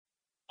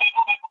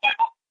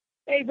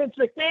Hey, Vince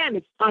McMahon,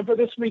 it's time for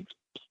this week's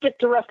Stick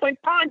to Wrestling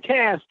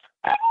podcast.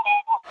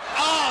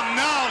 Oh,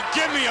 no,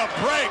 give me a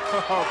break.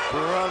 Oh,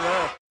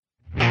 brother.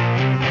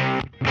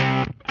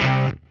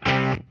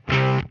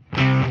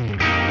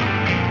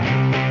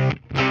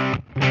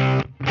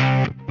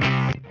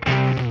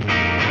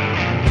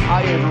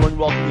 Hi, everyone.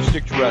 Welcome to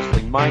Stick to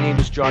Wrestling. My name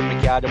is John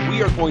McAdam.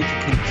 We are going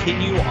to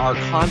continue our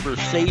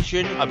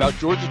conversation about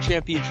Georgia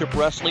Championship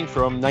Wrestling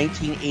from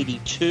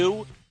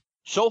 1982.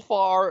 So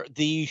far,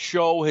 the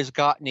show has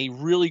gotten a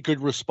really good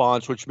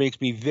response, which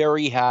makes me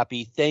very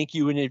happy. Thank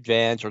you in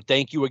advance, or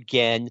thank you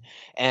again.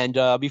 And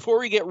before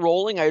we get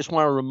rolling, I just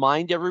want to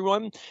remind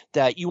everyone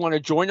that you want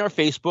to join our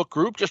Facebook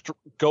group. Just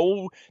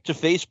go to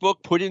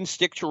Facebook, put in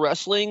Stick to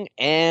Wrestling,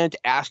 and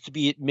ask to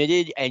be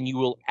admitted, and you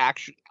will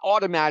actually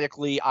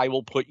automatically, I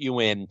will put you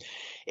in.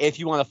 If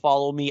you want to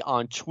follow me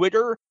on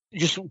Twitter,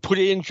 just put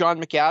in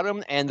John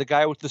McAdam, and the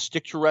guy with the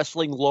Stick to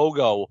Wrestling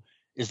logo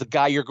is the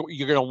guy you're going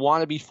to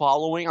want to be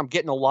following. I'm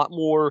getting a lot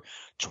more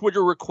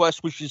Twitter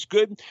requests, which is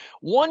good.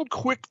 One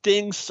quick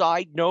thing,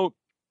 side note,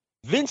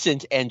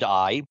 Vincent and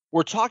I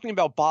were talking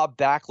about Bob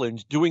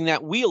Backlund doing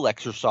that wheel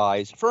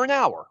exercise for an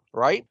hour,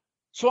 right?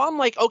 So I'm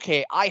like,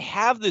 okay, I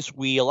have this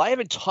wheel. I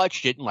haven't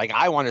touched it in, like,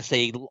 I want to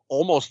say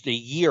almost a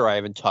year I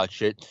haven't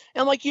touched it.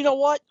 And I'm like, you know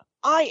what?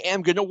 I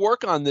am going to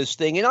work on this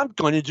thing, and I'm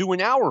going to do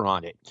an hour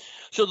on it.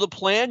 So the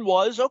plan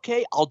was,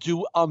 okay, I'll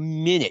do a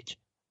minute.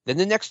 Then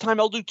the next time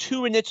I'll do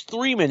 2 minutes,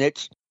 3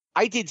 minutes.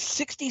 I did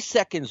 60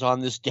 seconds on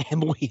this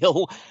damn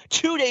wheel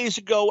 2 days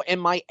ago,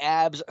 and my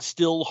abs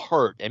still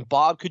hurt. And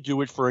Bob could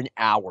do it for an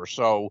hour.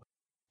 So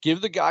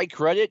give the guy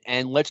credit,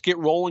 and let's get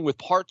rolling with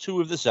part 2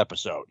 of this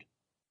episode.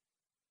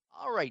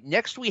 All right,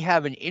 next we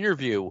have an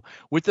interview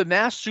with the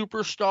Masked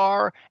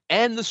Superstar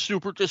and the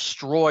Super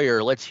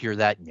Destroyer. Let's hear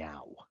that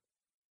now.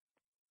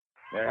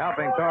 They're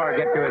helping Thor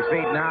get to his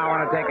feet now. I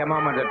want to take a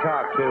moment to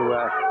talk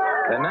to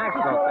the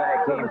National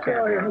Tag Team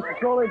Champion. Mr.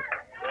 Crowley,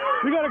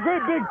 we got a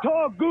great big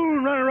tall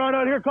goon running around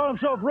out here calling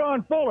himself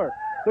Ron Fuller,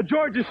 the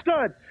Georgia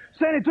stud,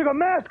 saying he took a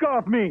mask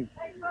off me.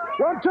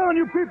 Well, I'm telling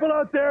you people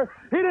out there,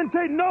 he didn't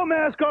take no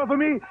mask off of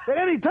me at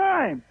any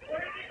time.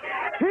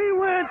 He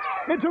went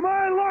into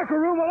my locker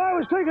room while I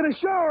was taking a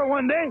shower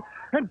one day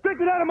and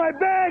picked it out of my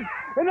bag,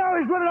 and now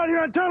he's running out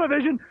here on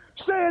television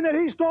saying that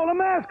he stole a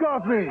mask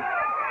off me.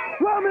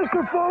 Well,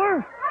 Mr.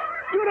 Fuller,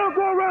 you don't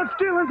go around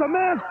stealing a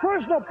man's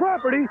personal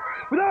property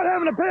without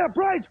having to pay a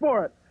price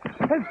for it.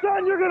 And,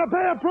 son, you're going to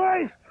pay a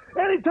price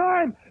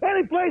anytime,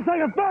 any place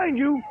I can find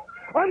you.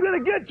 I'm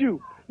going to get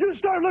you. You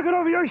start looking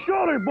over your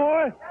shoulder,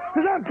 boy,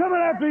 because I'm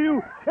coming after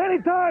you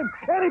anytime,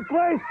 any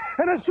place,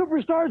 and the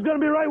Superstar's going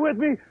to be right with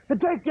me to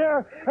take care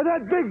of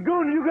that big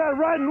goon you got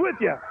riding with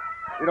you.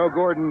 You know,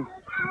 Gordon,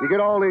 you get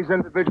all these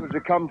individuals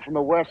that come from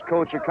the West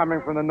Coast, you're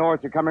coming from the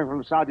North, you're coming from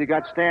the South. You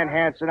got Stan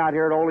Hansen out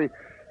here at Ole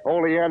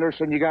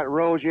Anderson, you got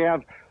Rose, you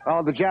have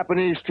the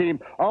Japanese team.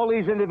 All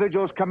these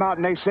individuals come out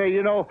and they say,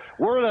 you know,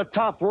 we're the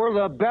tough, we're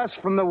the best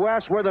from the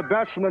West, we're the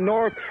best from the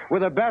North, we're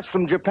the best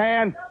from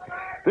Japan.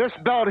 This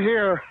belt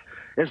here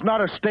is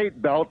not a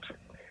state belt.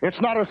 It's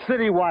not a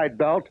citywide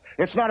belt.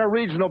 It's not a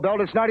regional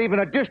belt. It's not even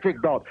a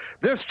district belt.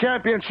 This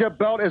championship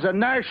belt is a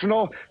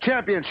national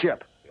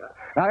championship.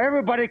 Now,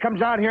 everybody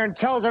comes out here and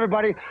tells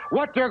everybody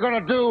what they're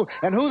going to do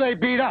and who they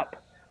beat up.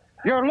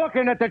 You're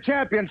looking at the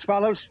champions,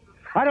 fellas.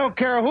 I don't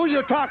care who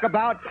you talk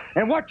about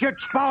and what you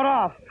spout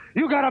off.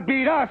 You got to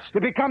beat us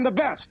to become the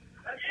best.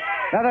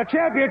 Now, the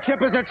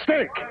championship is at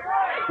stake.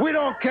 We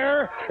don't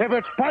care if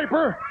it's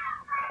Piper,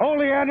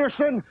 Ole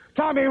Anderson,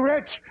 Tommy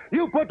Rich.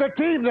 You put the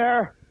team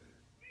there,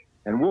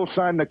 and we'll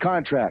sign the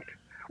contract.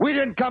 We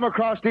didn't come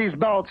across these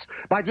belts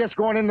by just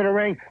going into the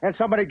ring and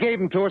somebody gave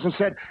them to us and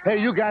said, hey,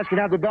 you guys can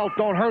have the belt,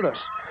 don't hurt us.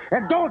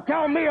 And don't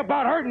tell me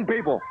about hurting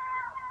people,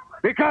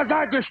 because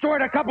I've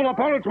destroyed a couple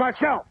opponents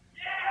myself.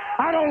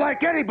 I don't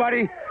like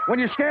anybody when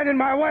you stand in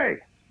my way.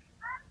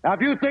 Now,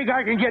 if you think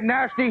I can get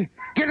nasty,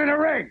 get in the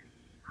ring.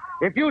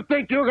 If you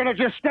think you're going to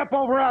just step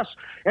over us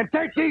and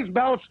take these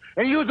belts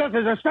and use us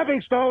as a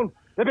stepping stone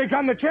to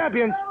become the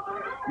champions,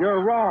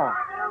 you're wrong.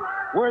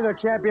 We're the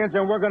champions,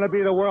 and we're going to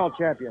be the world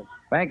champions.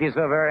 Thank you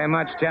so very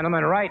much,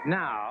 gentlemen. Right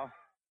now,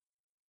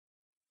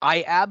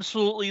 I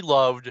absolutely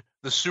loved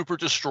the Super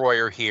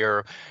Destroyer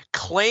here,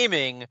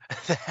 claiming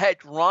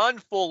that Ron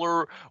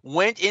Fuller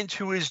went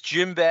into his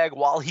gym bag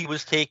while he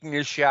was taking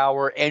a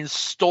shower and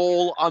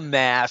stole a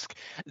mask.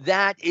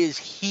 That is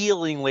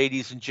healing,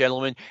 ladies and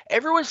gentlemen.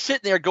 Everyone's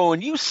sitting there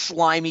going, you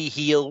slimy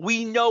heel.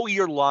 We know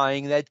you're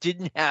lying. That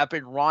didn't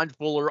happen. Ron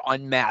Fuller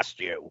unmasked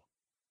you.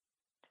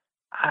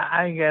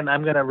 I'm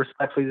going to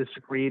respectfully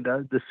disagree.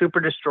 The Super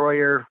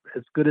Destroyer,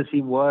 as good as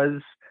he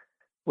was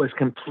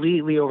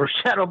completely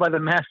overshadowed by the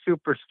Masked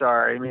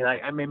Superstar.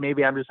 I mean,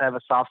 maybe I'm just have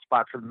a soft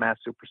spot for the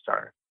Masked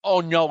Superstar.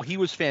 Oh, no, he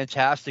was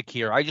fantastic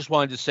here. I just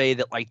wanted to say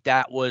that,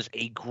 that was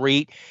a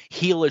great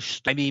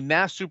heelish.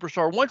 Masked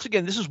Superstar, once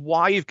again, this is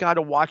why you've got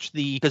to watch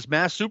because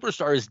Masked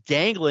Superstar is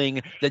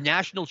dangling the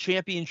national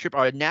championship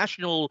or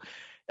national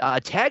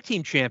tag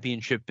team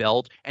championship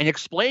belt and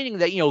explaining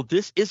that,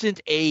 this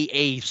isn't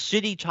a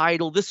city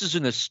title. This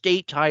isn't a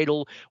state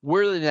title.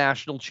 We're the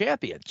national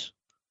champions.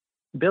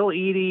 Bill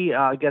Eadie,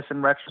 I guess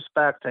in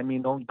retrospect, I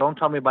mean, don't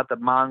tell me about the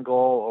Mongol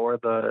or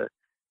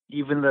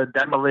even the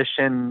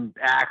Demolition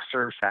Axe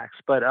or Sax,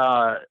 but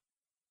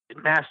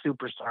Masked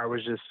Superstar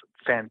was just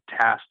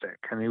fantastic.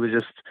 And he was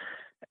just,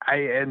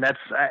 I'm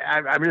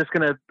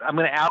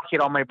gonna allocate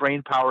all my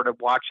brain power to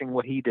watching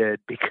what he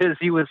did, because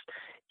he was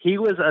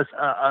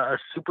a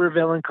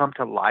supervillain come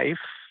to life,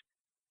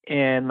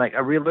 and like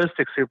a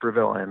realistic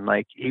supervillain.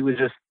 Like he was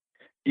just,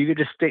 you could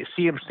just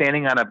see him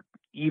standing on a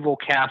evil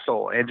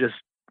castle and just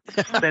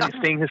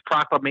saying his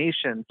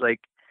proclamations, like,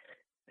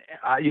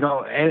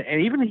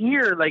 and even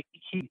here, like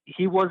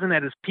he wasn't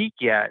at his peak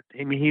yet.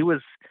 I mean, he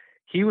was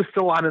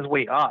still on his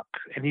way up,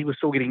 and he was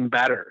still getting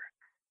better.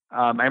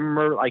 I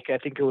remember, like, I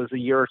think it was a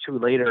year or two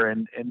later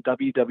in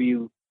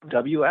WWF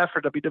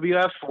or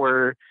WWF,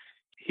 where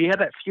he had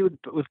that feud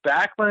with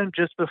Backlund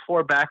just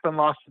before Backlund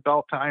lost the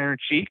belt to Iron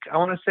Sheik. I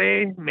want to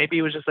say maybe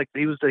it was just like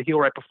he was the heel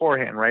right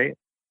beforehand, right?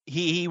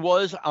 He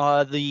was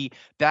the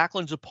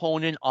Backlund's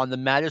opponent on the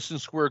Madison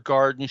Square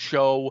Garden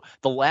show,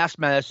 the last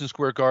Madison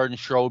Square Garden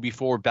show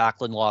before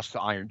Backlund lost to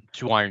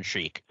Iron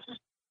Sheik.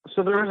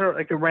 So there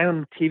was a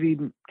random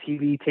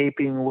TV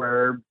taping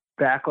where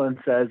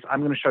Backlund says,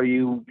 "I'm going to show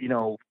you,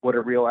 what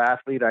a real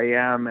athlete I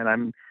am,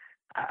 and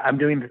I'm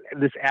doing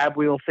this ab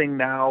wheel thing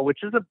now,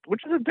 which is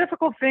a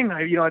difficult thing.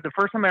 The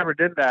first time I ever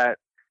did that,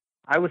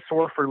 I was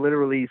sore for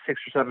literally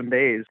 6 or 7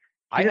 days.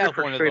 I have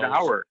for a straight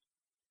hour.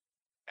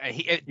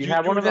 You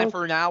have one of that those?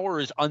 For an hour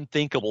is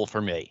unthinkable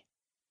for me.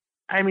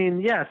 I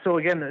mean, yeah. So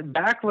again,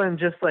 Backlund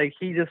just like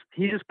he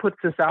just puts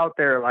this out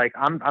there, like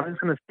I'm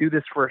just going to do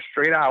this for a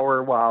straight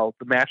hour while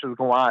the matches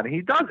go on. And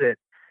he does it.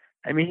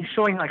 I mean, he's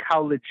showing like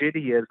how legit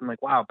he is, and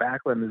like, wow,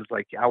 Backlund is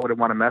like, I wouldn't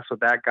want to mess with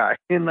that guy.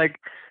 And like,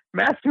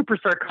 Masked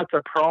Superstar cuts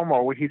a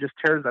promo where he just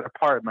tears that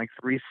apart in like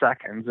 3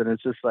 seconds, and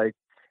it's just like,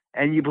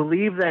 and you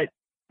believe that,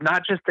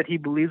 not just that he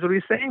believes what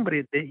he's saying, but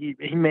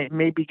he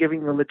may be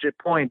giving a legit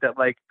point that,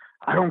 like,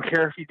 I don't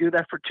care if you do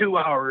that for 2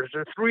 hours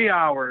or 3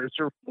 hours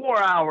or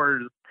 4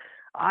 hours,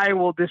 I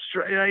will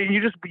destroy.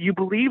 You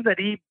believe that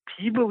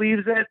he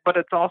believes it, but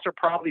it's also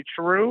probably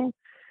true.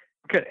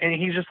 And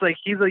he's just like,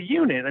 he's a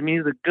unit. I mean,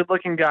 he's a good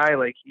looking guy.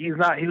 Like, he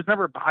was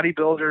never a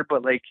bodybuilder,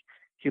 but like,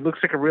 he looks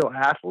like a real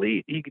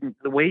athlete.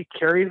 The way he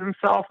carries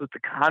himself with the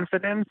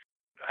confidence.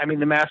 I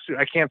mean,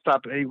 I can't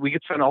stop. We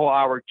could spend a whole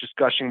hour just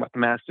gushing about the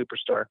Masked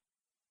Superstar.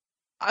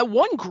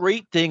 One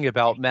great thing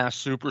about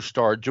Masked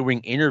Superstar doing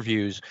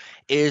interviews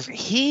is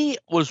he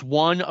was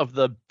one of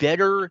the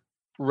better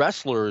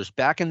wrestlers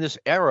back in this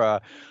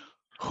era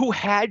who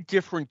had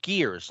different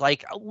gears.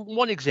 Like,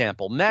 one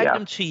example,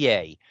 Magnum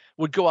TA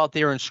would go out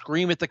there and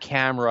scream at the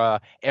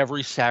camera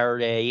every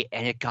Saturday,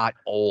 and it got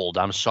old.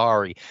 I'm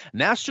sorry.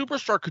 Masked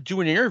Superstar could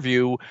do an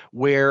interview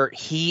where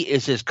he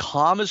is as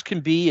calm as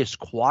can be, as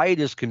quiet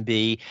as can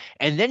be,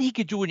 and then he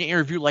could do an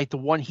interview like the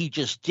one he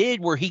just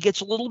did where he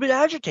gets a little bit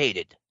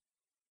agitated.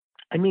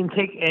 I mean,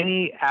 take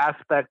any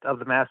aspect of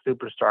the Masked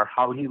Superstar,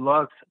 how he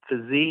looks,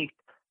 physique,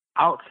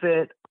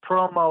 outfit,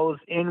 promos,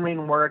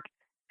 in-ring work.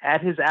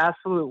 At his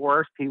absolute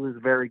worst, he was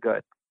very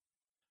good.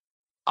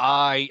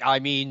 I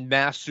mean,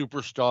 Masked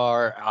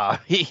Superstar,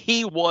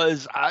 he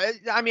was,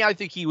 I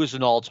think he was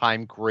an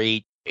all-time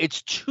great.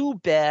 It's too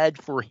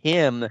bad for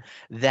him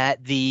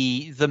that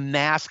the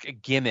mask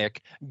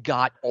gimmick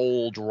got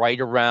old right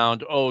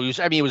around,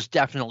 it was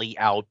definitely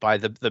out by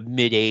the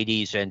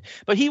mid-'80s,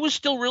 but he was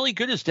still really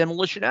good as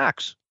Demolition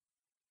Axe.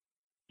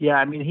 Yeah,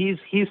 I mean,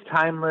 he's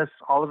timeless.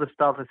 All of his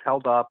stuff is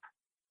held up.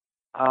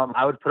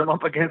 I would put him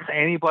up against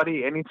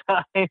anybody,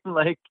 anytime,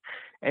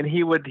 and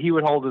he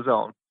would hold his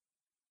own.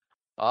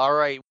 All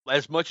right.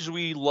 As much as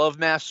we love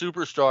Masked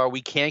Superstar,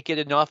 we can't get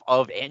enough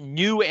of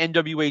new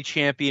NWA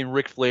champion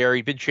Ric Flair.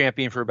 He's been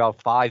champion for about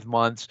 5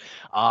 months.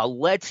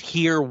 Let's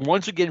hear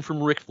once again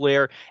from Ric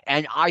Flair.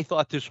 And I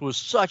thought this was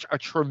such a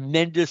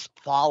tremendous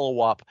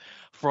follow-up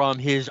from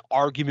his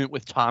argument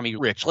with Tommy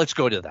Rich. Let's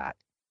go to that.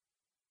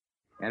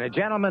 And a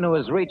gentleman who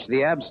has reached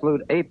the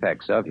absolute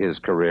apex of his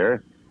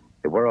career,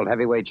 the world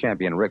heavyweight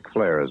champion Ric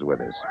Flair, is with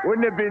us.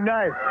 Wouldn't it be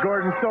nice,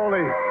 Gordon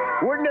Solie?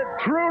 Wouldn't it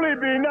truly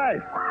be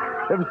nice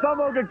if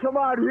someone could come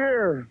out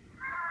here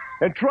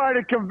and try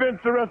to convince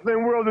the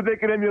wrestling world that they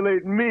can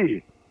emulate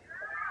me?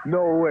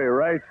 No way,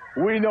 right?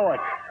 We know it.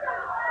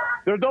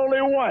 There's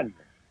only one.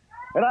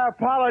 And I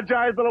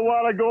apologized a little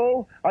while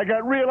ago. I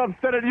got real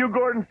upset at you,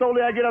 Gordon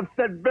Solie. I get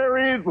upset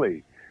very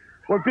easily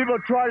when people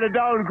try to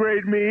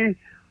downgrade me,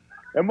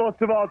 and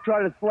most of all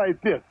try to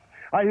slight this.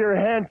 I hear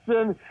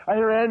Hanson, I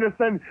hear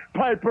Anderson,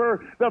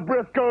 Piper, the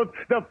Briscoes,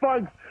 the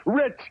Funks,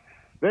 Rich.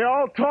 They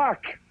all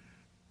talk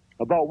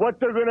about what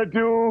they're going to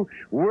do,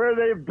 where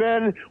they've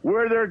been,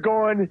 where they're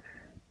going.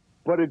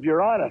 But if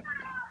you're honest,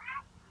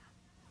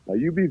 now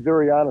you be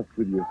very honest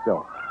with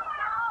yourself.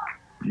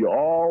 You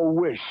all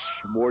wish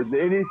more than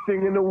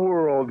anything in the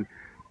world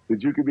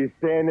that you could be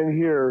standing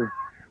here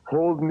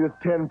holding this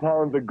 10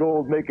 pounds of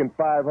gold, making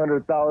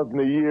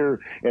 $500,000 a year,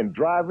 and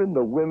driving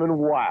the women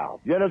wild.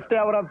 You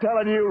understand what I'm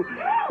telling you?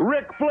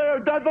 Ric Flair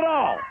does it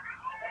all,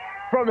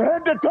 from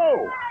head to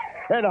toe.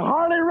 And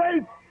Harley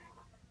Race,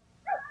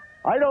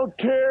 I don't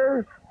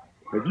care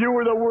If you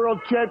were the world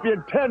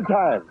champion 10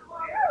 times,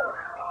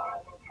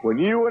 when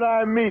you and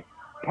I meet,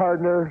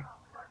 partner,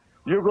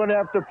 you're going to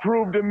have to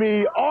prove to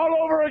me all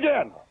over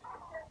again.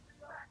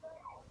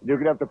 You're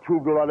going to have to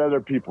prove to a lot of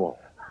other people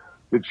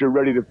that you're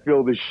ready to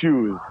fill the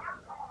shoes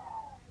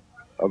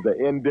of the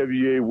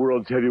NWA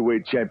World's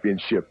Heavyweight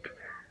Championship.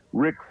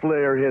 Ric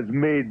Flair has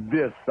made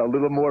this a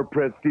little more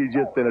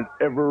prestigious than it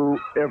ever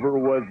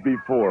was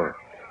before.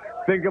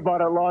 Think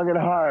about it long and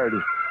hard.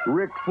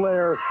 Ric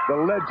Flair, the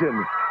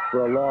legend,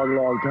 for a long,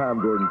 long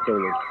time, Gordon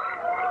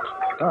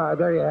Solie.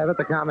 There you have it,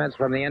 the comments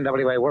from the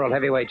NWA World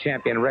Heavyweight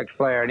Champion Ric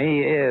Flair, and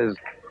he is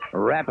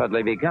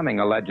rapidly becoming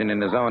a legend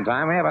in his own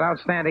time. We have an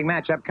outstanding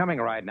matchup coming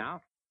right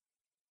now.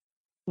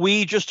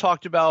 We just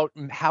talked about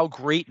how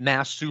great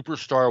Masked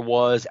Superstar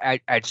was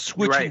at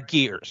switching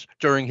gears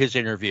during his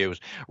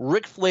interviews.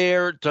 Ric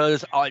Flair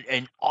does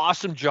an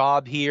awesome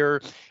job here.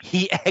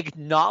 He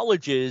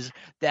acknowledges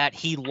that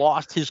he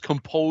lost his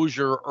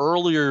composure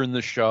earlier in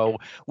the show,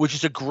 which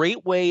is a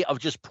great way of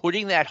just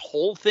putting that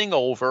whole thing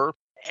over.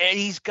 And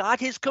he's got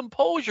his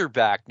composure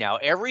back now.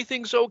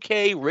 Everything's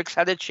okay. Rick's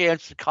had a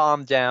chance to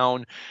calm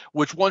down,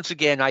 which once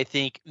again I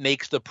think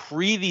makes the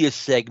previous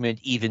segment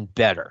even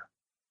better.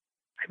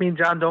 I mean,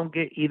 John, don't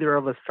get either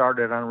of us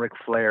started on Ric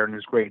Flair and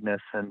his greatness,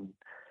 and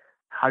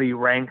how do you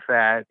rank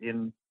that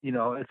in,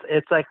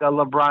 it's like a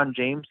LeBron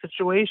James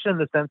situation in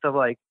the sense of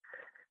like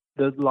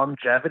the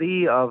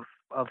longevity of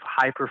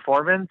high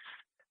performance.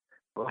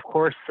 Of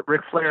course,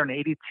 Ric Flair in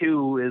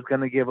 82 is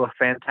going to give a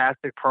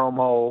fantastic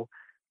promo,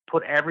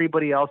 put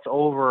everybody else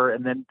over,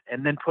 and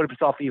then put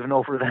himself even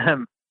over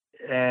them.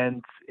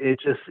 And it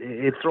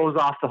throws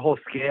off the whole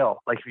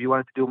scale. Like if you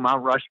wanted to do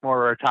Mount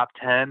Rushmore or a top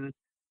 10,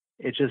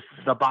 it's just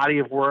the body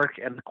of work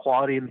and the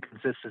quality and the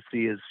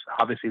consistency is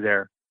obviously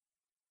there.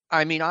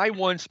 I mean, I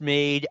once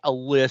made a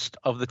list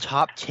of the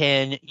top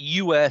 10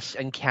 U.S.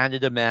 and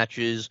Canada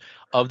matches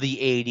of the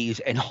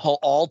 80s, and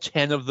all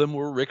 10 of them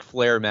were Ric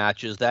Flair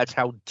matches. That's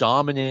how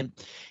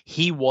dominant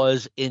he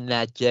was in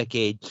that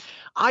decade.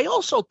 I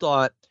also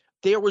thought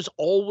there was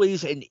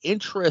always an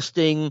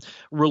interesting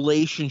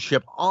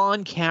relationship,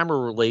 on-camera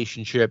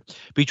relationship,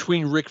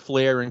 between Ric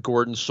Flair and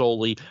Gordon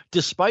Solie,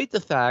 despite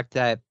the fact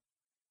that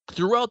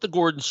throughout the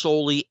Gordon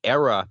Solie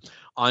era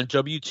on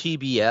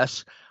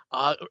WTBS,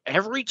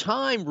 every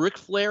time Ric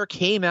Flair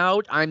came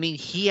out, I mean,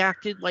 he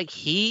acted like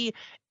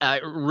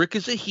Rick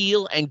is a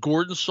heel, and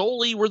Gordon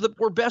Solie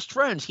were best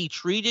friends. He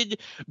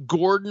treated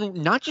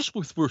Gordon not just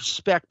with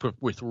respect, but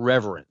with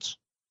reverence.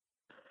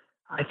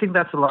 I think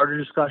that's a larger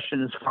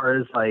discussion as far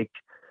as like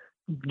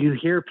you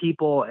hear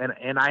people,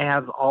 and I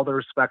have all the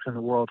respect in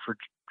the world for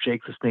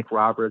Jake the Snake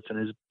Roberts,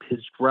 and his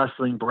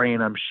wrestling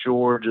brain, I'm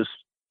sure, just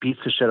beats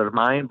the shit out of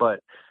mine, but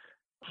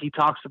he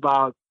talks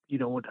about,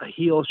 a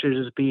heel should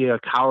just be a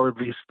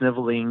cowardly,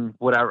 sniveling,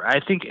 whatever.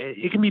 I think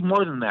it can be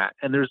more than that.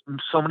 And there's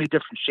so many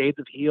different shades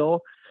of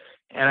heel.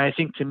 And I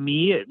think to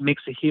me, it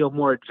makes a heel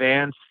more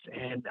advanced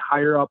and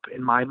higher up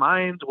in my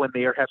mind when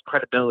they have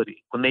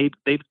credibility, when they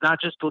not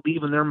just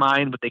believe in their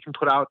mind, but they can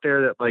put out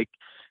there that like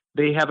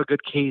they have a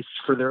good case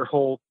for their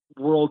whole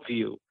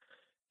worldview.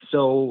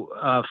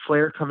 So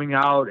Flair coming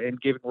out and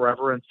giving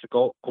reverence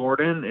to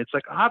Gordon, it's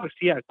like,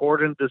 obviously, yeah,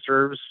 Gordon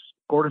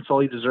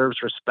Solie deserves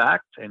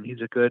respect, and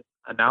he's a good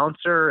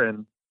announcer,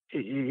 and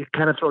it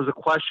kind of throws a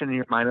question in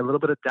your mind, a little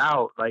bit of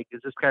doubt, like,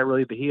 is this guy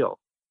really the heel?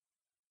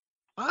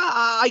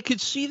 I could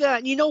see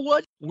that. You know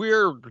what?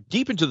 We're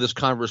deep into this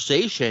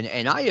conversation,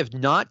 and I have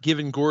not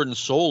given Gordon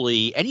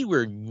Solie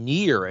anywhere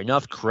near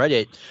enough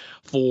credit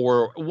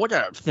for what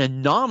a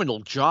phenomenal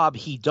job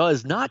he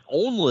does, not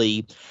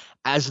only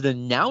as an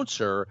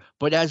announcer,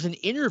 but as an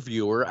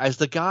interviewer, as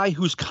the guy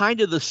who's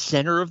kind of the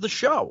center of the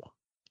show.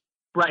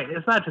 Right.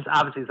 It's not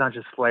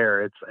just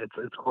Flair. It's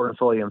Gordon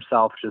Solie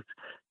himself, just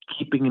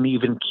keeping an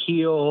even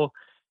keel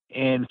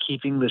and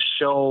keeping the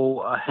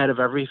show ahead of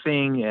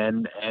everything,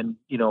 and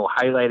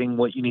highlighting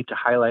what you need to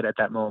highlight at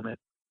that moment.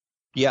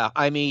 Yeah,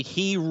 I mean,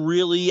 he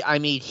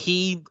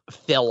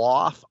fell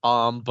off,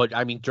 but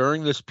I mean,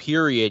 during this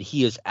period,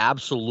 he is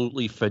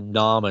absolutely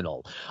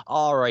phenomenal.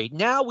 All right,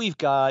 now we've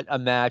got a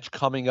match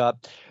coming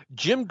up.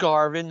 Jim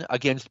Garvin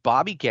against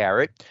Bobby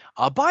Garrett.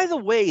 By the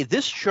way,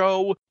 this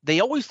show, they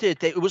always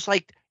did,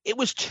 it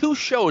was two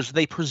shows.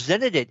 They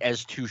presented it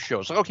as two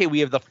shows. Like, okay,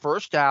 we have the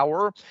first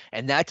hour,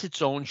 and that's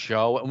its own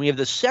show. And we have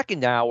the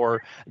second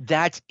hour,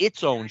 that's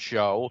its own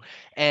show.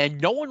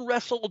 And no one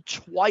wrestled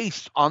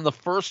twice on the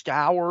first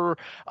hour,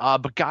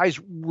 but guys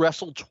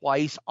wrestled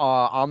twice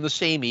on the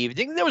same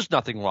evening. There was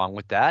nothing wrong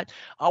with that.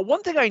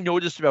 One thing I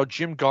noticed about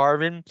Jim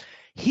Garvin,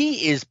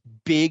 he is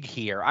big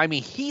here. I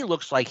mean, he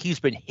looks like he's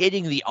been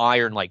hitting the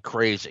iron like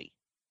crazy.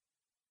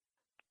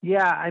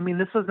 Yeah, I mean,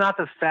 this was not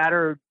the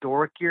fatter,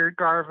 dorkier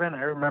Garvin.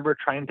 I remember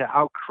trying to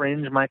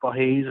out-cringe Michael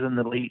Hayes in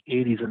the late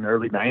 80s and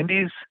early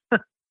 90s.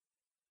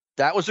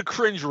 That was a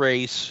cringe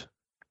race.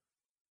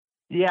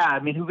 Yeah, I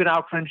mean, who could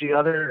out-cringe the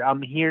other?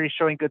 Here he's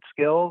showing good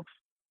skills.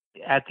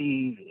 If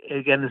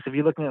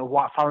you're looking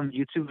at following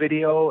the YouTube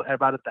video at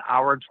about the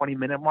hour and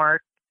 20-minute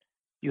mark,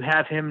 You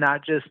have him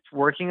not just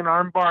working an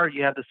armbar,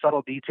 you have the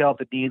subtle detail of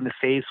the knee in the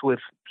face with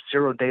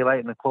zero daylight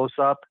in the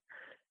close-up.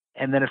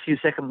 And then a few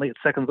seconds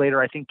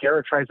later, I think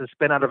Garrett tries to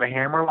spin out of a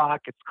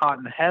hammerlock. It's caught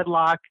in a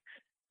headlock.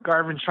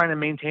 Garvin's trying to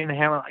maintain the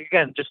hammerlock.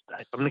 Again,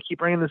 I'm going to keep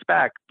bringing this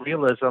back.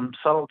 Realism,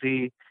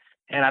 subtlety.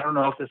 And I don't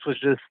know if this was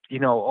just,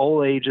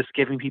 Ole just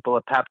giving people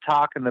a pep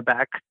talk in the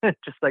back.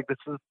 Just like, this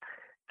is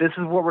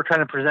what we're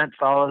trying to present,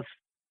 fellas.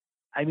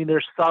 I mean,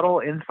 they're subtle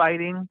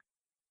infighting,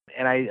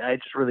 and I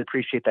just really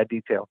appreciate that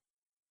detail.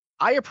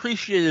 I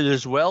appreciate it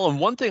as well. And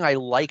one thing I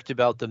liked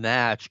about the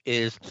match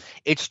is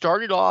it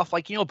started off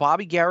like,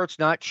 Bobby Garrett's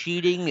not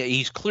cheating.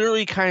 He's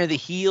clearly kind of the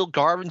heel.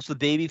 Garvin's the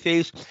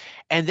babyface.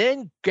 And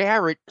then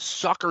Garrett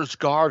suckers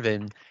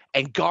Garvin,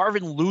 and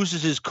Garvin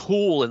loses his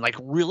cool and like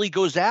really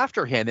goes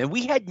after him. And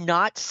we had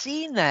not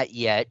seen that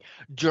yet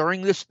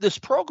during this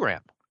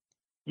program.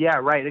 Yeah,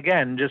 right.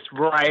 Again, just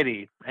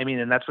variety. I mean,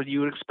 and that's what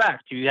you would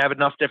expect. You have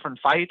enough different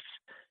fights.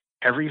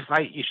 Every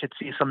fight, you should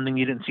see something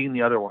you didn't see in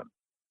the other one.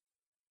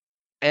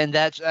 And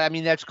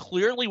that's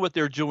clearly what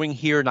they're doing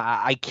here, and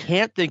I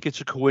can't think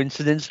it's a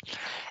coincidence.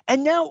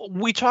 And now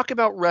we talk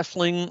about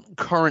wrestling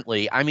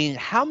currently. I mean,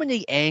 how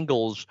many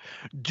angles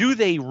do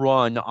they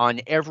run on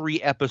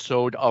every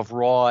episode of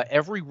Raw,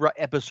 every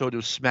episode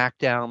of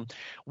SmackDown?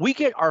 We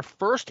get our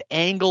first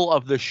angle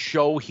of the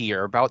show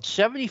here, about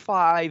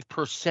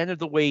 75% of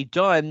the way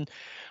done.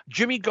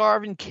 Jimmy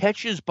Garvin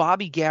catches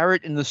Bobby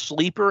Garrett in the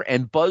sleeper,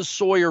 and Buzz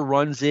Sawyer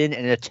runs in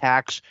and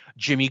attacks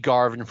Jimmy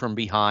Garvin from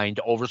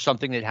behind over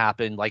something that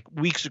happened like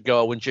weeks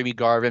ago when Jimmy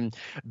Garvin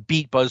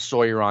beat Buzz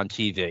Sawyer on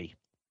TV.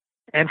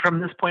 And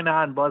from this point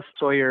on, Buzz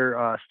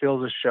Sawyer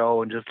steals the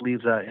show and just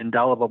leaves an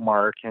indelible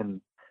mark.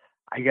 And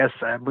I guess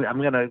I'm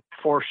going to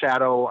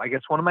foreshadow, I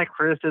guess one of my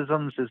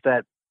criticisms is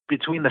that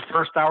between the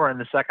first hour and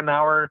the second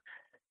hour,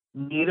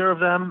 neither of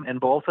them and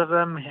both of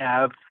them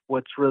have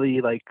what's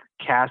really like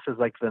cast as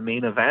like the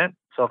main event.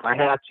 So if I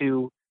had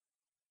to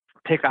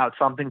pick out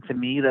something to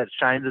me that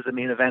shines as a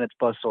main event, it's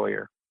Buzz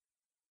Sawyer.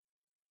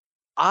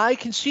 I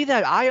can see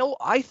that.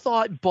 I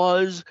thought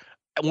Buzz,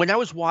 when I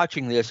was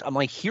watching this, I'm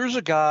like, here's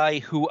a guy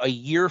who a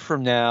year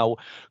from now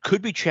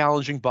could be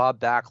challenging Bob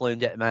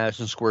Backlund at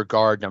Madison Square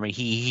Garden. I mean,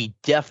 he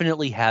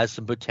definitely has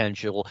some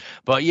potential.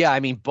 But yeah, I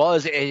mean,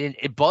 Buzz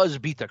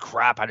beat the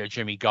crap out of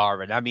Jimmy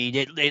Garvin. I mean,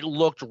 it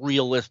looked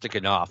realistic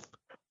enough.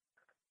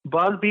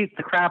 Buzz beat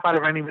the crap out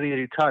of anybody that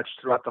he touched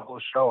throughout the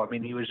whole show. I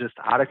mean, he was just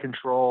out of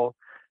control.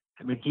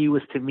 I mean, he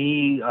was, to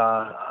me,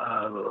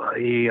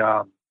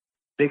 a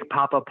big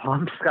Papa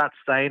Pump Scott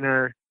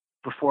Steiner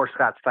before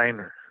Scott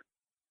Steiner.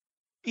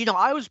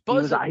 I was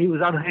Buzz. He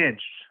was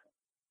unhinged.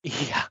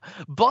 Yeah.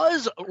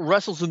 Buzz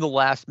wrestles in the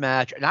last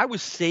match, and I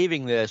was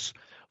saving this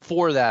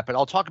for that, but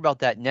I'll talk about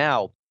that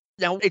now.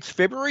 Now, it's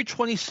February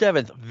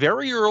 27th,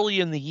 very early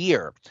in the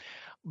year.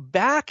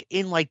 Back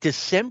in like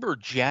December,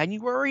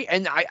 January,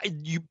 and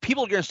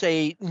people are going to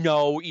say,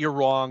 no, you're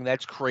wrong.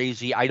 That's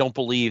crazy. I don't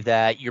believe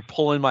that. You're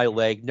pulling my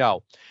leg.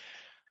 No.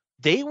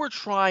 They were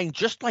trying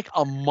just like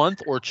a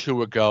month or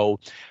two ago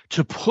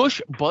to push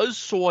Buzz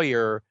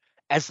Sawyer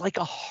as like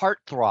a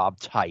heartthrob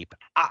type.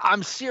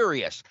 I'm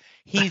serious.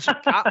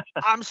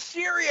 I'm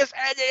serious,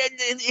 and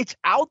it's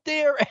out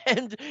there.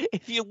 And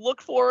if you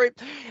look for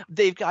it,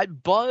 they've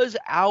got Buzz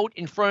out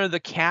in front of the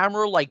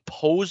camera, like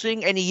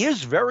posing, and he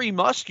is very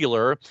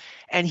muscular.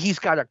 And he's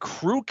got a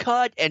crew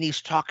cut, and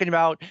he's talking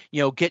about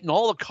getting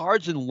all the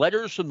cards and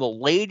letters from the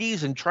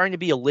ladies and trying to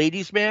be a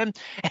ladies' man.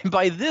 And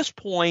by this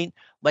point,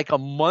 like a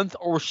month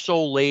or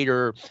so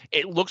later,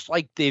 it looks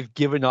like they've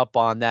given up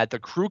on that. The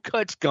crew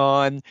cut's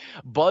gone.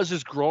 Buzz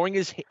is growing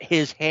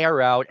his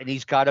hair out, and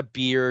he's got a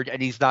beard,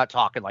 and he's not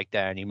talking like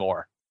that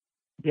anymore.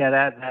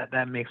 Yeah,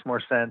 that makes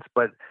more sense.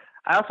 But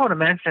I also want to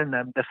mention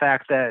the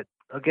fact that,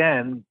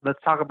 again,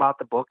 let's talk about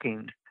the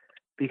booking,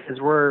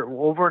 because we're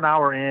over an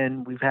hour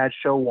in. We've had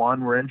show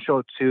one. We're in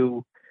show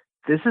two.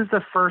 This is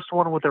the first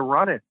one with a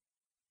run-in.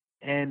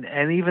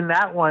 And even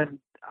that one,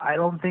 I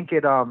don't think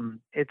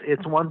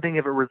it's one thing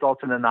if it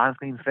results in a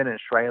non-clean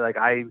finish, right? Like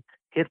I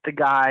hit the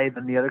guy,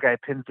 then the other guy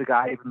pins the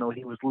guy, even though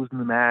he was losing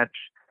the match.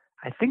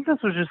 I think this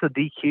was just a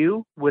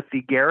DQ with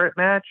the Garrett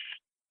match,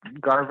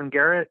 Garvin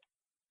Garrett.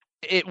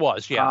 It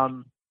was, yeah.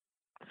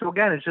 So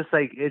again, it's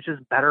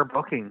just better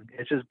booking.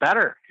 It's just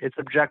better. It's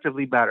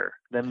objectively better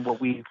than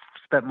what we've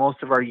spent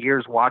most of our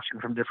years watching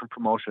from different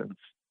promotions.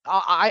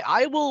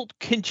 I will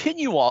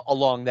continue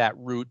along that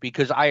route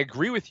because I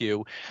agree with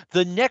you.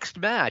 The next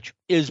match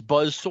is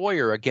Buzz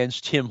Sawyer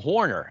against Tim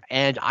Horner.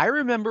 And I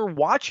remember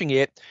watching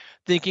it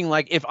thinking,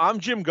 like, if I'm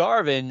Jim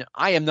Garvin,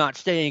 I am not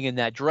staying in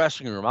that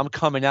dressing room. I'm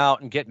coming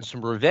out and getting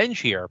some revenge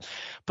here.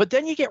 But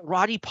then you get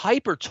Roddy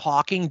Piper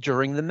talking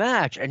during the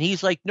match. And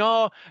he's like,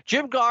 no,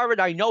 Jim Garvin,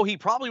 I know he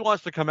probably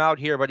wants to come out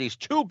here, but he's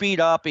too beat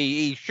up.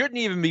 He shouldn't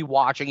even be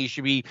watching. He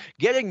should be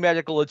getting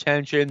medical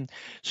attention.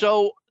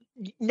 So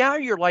now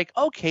you're like,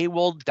 okay,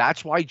 well,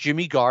 that's why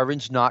Jimmy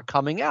Garvin's not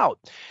coming out.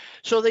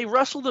 So they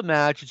wrestle the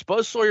match. It's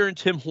Buzz Sawyer and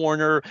Tim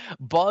Horner.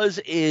 Buzz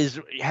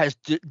has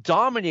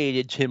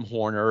dominated Tim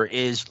Horner,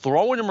 is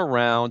throwing him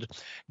around,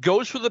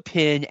 goes for the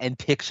pin, and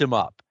picks him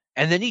up.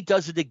 And then he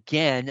does it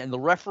again, and the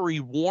referee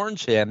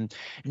warns him.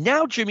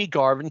 Now Jimmy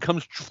Garvin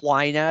comes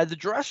flying out of the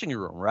dressing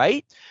room,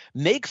 right?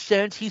 Makes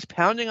sense. He's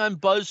pounding on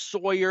Buzz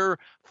Sawyer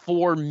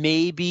for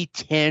maybe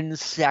 10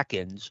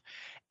 seconds.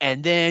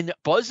 And then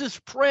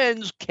Buzz's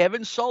friends,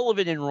 Kevin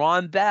Sullivan and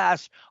Ron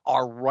Bass,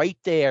 are right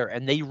there,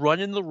 and they run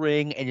in the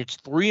ring, and it's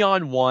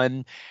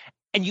 3-on-1.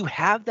 And you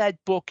have that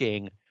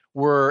booking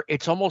where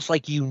it's almost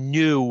like you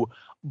knew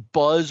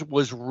Buzz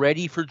was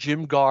ready for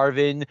Jim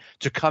Garvin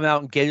to come out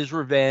and get his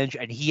revenge,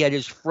 and he had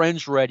his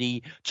friends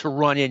ready to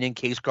run in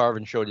case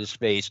Garvin showed his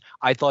face.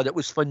 I thought it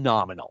was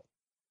phenomenal.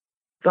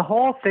 The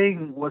whole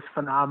thing was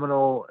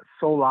phenomenal,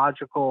 so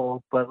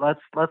logical, but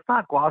let's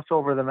not gloss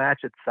over the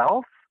match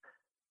itself.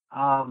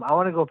 I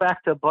want to go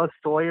back to Buzz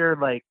Sawyer,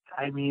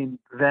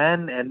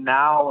 then and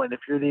now, and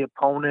if you're the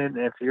opponent,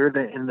 if you're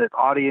in the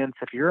audience,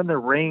 if you're in the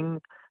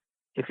ring,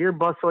 if you're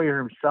Buzz Sawyer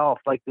himself,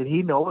 did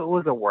he know it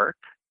was a work?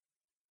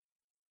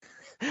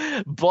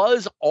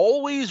 Buzz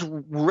always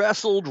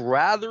wrestled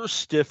rather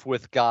stiff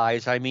with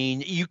guys. I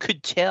mean, you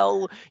could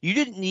tell you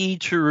didn't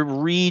need to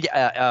read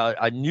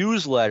a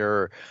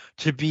newsletter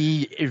to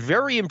be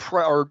very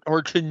impressed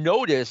or to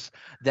notice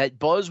that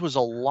Buzz was a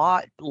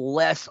lot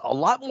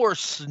more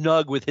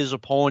snug with his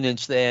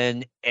opponents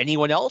than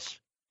anyone else.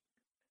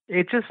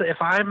 It just,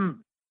 if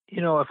I'm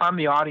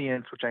the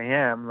audience, which I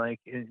am,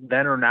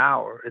 then or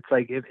now, it's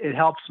it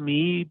helps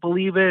me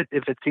believe it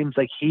if it seems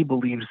like he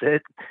believes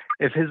it.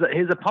 If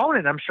his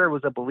opponent, I'm sure,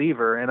 was a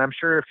believer, and I'm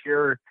sure if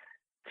you're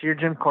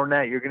Jim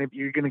Cornette,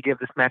 you're gonna give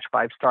this match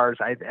 5 stars.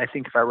 I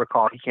think if I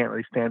recall, he can't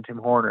really stand Tim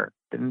Horner.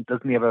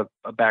 Doesn't he have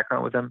a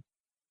background with him?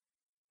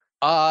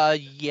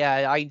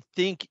 Yeah, I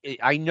think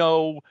I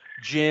know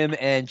Jim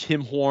and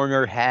Tim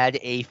Horner had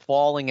a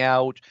falling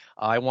out.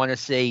 I want to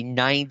say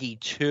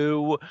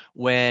 92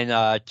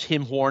 when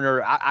Tim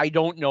Horner, I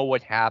don't know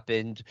what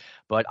happened,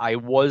 but I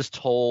was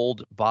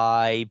told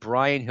by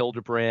Brian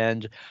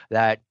Hildebrand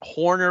that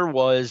Horner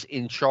was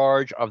in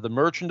charge of the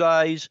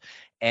merchandise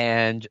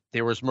and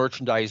there was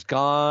merchandise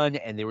gone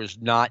and there was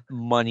not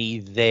money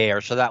there.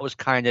 So that was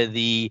kind of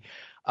the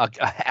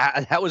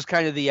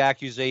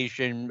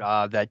accusation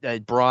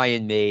that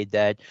Brian made,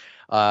 that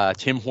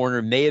Tim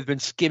Horner may have been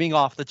skimming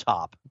off the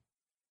top.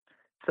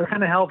 So it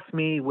kind of helps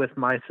me with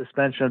my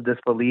suspension of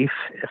disbelief.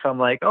 If I'm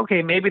like,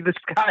 okay, maybe this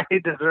guy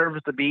deserves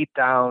the beat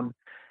down.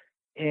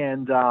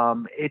 And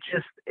it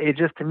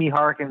just to me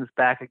harkens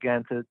back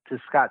again to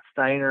Scott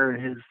Steiner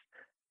and his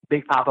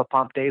Big Papa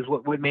Pump days.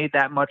 What made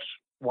that much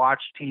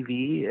watch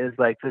TV is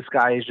this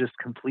guy is just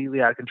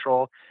completely out of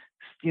control.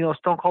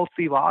 Stone Cold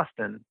Steve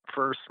Austin,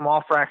 for a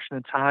small fraction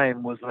of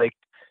time, was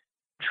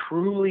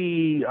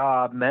truly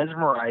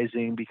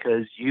mesmerizing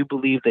because you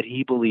believed that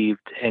he believed,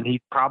 and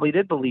he probably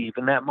did believe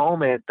in that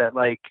moment that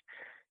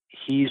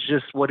he's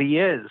just what he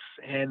is,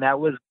 and that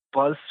was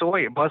Buzz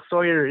Sawyer. Buzz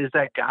Sawyer is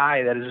that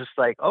guy that is just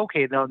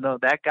okay, no,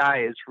 that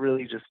guy is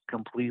really just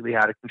completely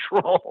out of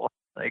control.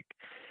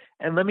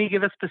 And let me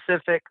give a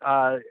specific,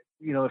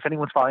 if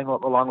anyone's following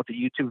along with the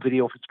YouTube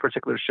video for this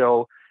particular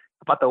show,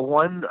 about the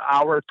 1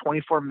 hour,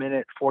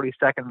 24-minute,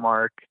 40-second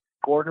mark,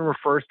 Gordon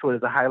refers to it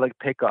as a high leg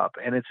pickup.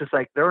 And it's just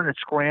they're in a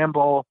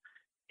scramble,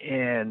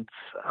 and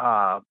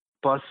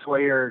Buzz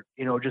Sawyer,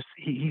 just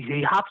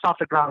he hops off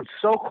the ground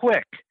so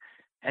quick,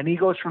 and he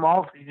goes from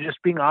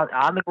just being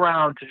on the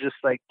ground to just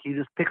he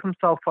just picks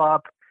himself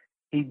up.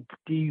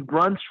 He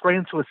runs straight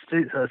into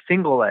a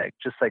single leg,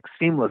 just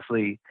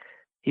seamlessly.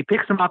 He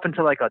picks him up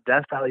into a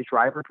Death Valley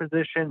driver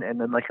position,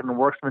 and then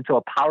works him into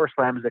a power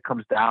slam as it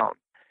comes down.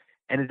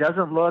 And it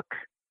doesn't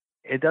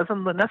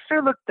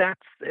necessarily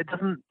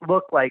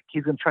look like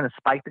he's going to try to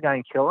spike the guy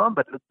and kill him,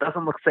 but it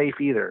doesn't look safe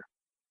either.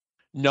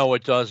 No,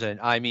 it doesn't.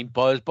 I mean,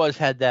 Buzz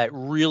had that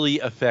really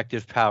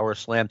effective power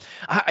slam.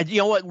 You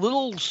know what?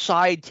 Little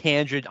side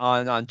tangent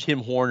on Tim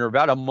Horner.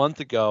 About a month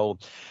ago,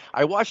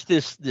 I watched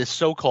this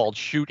so-called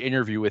shoot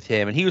interview with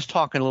him, and he was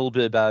talking a little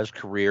bit about his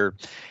career,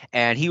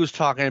 and he was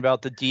talking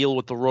about the deal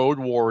with the Road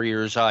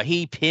Warriors.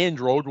 He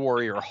pinned Road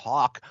Warrior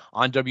Hawk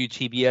on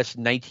WTBS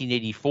in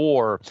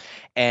 1984,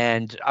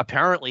 and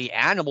apparently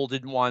Animal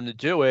didn't want to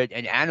do it,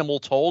 and Animal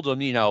told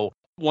him,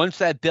 once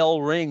that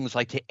bell rings,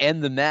 to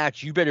end the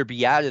match, you better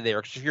be out of there,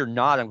 because if you're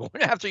not, I'm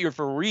going after you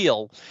for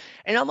real.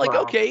 And I'm like,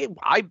 wow. Okay,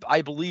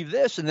 I believe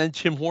this. And then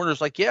Tim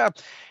Horner's like, yeah.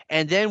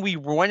 And then we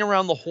went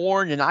around the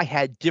horn, and I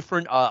had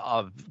different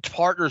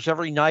partners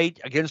every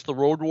night against the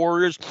Road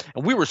Warriors,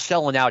 and we were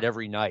selling out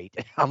every night.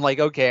 I'm like,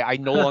 okay, I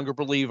no longer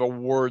believe a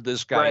word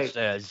this guy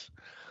says.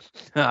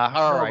 All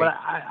right. But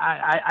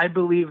I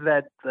believe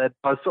that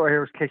Buzz Sawyer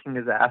was kicking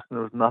his ass, and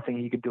there was nothing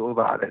he could do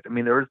about it. I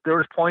mean, there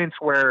was points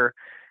where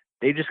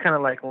they just kind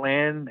of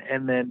land,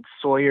 and then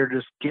Sawyer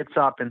just gets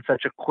up in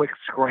such a quick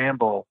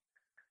scramble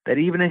that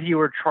even if you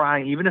were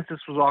trying, even if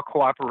this was all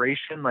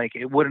cooperation,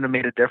 it wouldn't have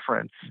made a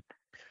difference.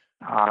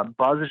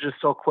 Buzz is just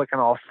so quick on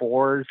all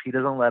fours. He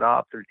doesn't let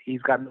up.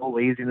 He's got no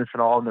laziness at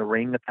all in the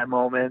ring at that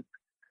moment.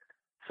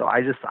 So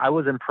I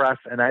was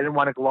impressed, and I didn't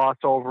want to gloss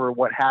over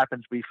what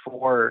happens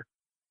before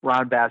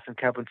Ron Bass and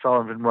Kevin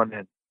Sullivan run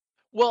in.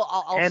 Well,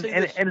 I'll say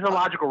this. And it's a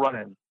logical run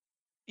in.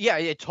 Yeah,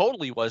 it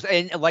totally was.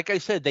 And like I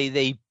said,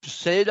 they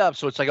set it up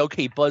so it's like,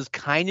 okay, Buzz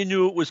kind of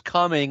knew it was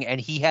coming and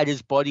he had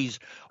his buddies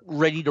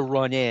ready to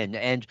run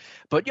in.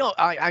 But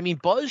I mean,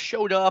 Buzz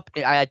showed up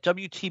at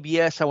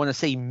WTBS, I want to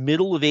say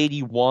middle of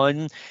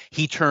 81.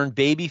 He turned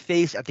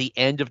babyface at the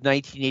end of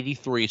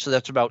 1983. So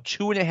that's about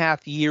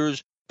 2.5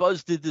 years.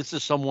 Buzz did this to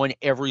someone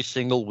every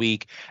single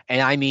week,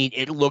 and I mean,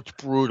 it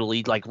looked brutal.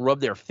 He'd like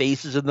rub their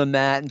faces in the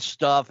mat and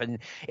stuff, and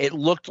it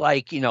looked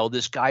like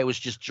this guy was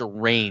just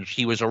deranged.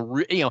 He was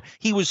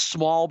he was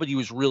small, but he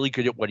was really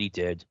good at what he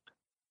did.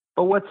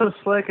 But what's so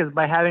slick is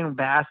by having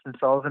Bass and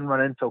Sullivan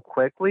run in so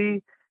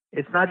quickly,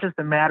 it's not just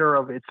a matter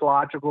of it's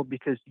logical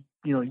because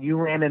you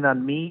ran in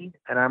on me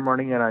and I'm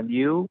running in on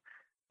you.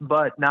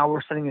 But now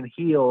we're sending in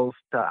heels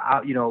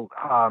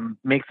to,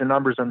 make the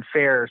numbers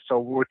unfair. So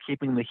we're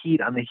keeping the heat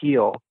on the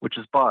heel, which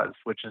is Buzz,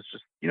 which is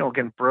just,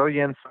 again,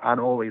 brilliance on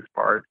Ole's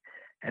part.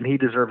 And he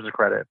deserves the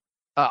credit.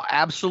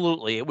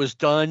 Absolutely. It was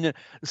done.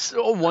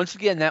 So once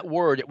again, that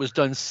word, it was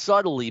done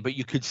subtly, but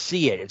you could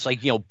see it. It's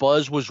like,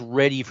 Buzz was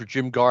ready for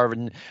Jim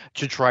Garvin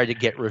to try to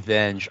get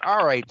revenge.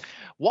 All right.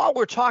 While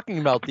we're talking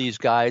about these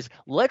guys,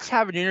 let's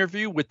have an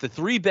interview with the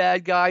three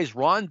bad guys,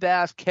 Ron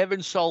Bass,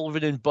 Kevin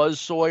Sullivan, and Buzz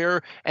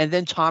Sawyer, and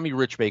then Tommy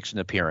Rich makes an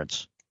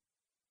appearance.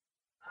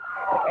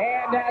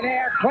 And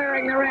they're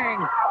clearing the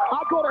ring.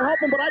 I'll go to help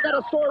him, but I got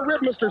a sore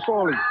rib, Mr.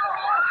 Sawyer.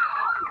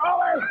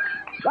 Ole,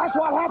 that's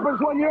what happens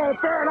when you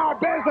interfere in our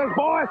business,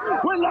 boy.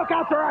 We look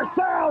after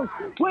ourselves.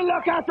 We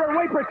look after and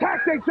we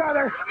protect each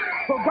other.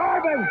 So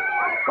Garvin,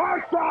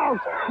 Armstrong,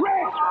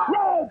 Rich,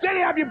 Rhodes,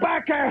 any of you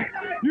back there,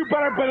 you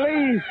better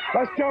believe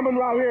us gentlemen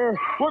right here,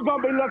 we're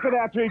going to be looking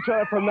after each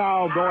other from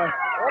now on, boy.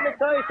 Let me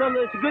tell you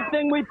something. It's a good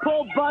thing we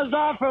pulled Buzz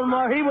off from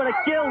he would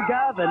have killed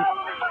Garvin.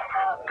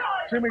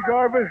 Jimmy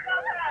Garvin,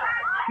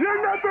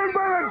 you're nothing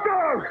but a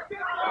dog.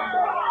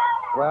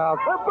 Well,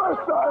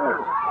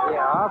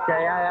 yeah,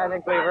 okay. I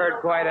think we've heard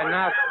quite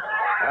enough.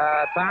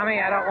 Tommy,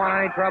 I don't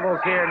want any troubles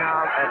here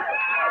now.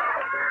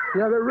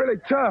 Yeah, they're really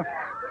tough.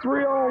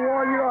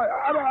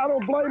 3-on-1, I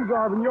don't blame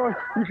Garvin.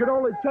 You can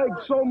only take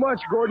so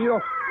much,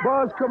 Gordon.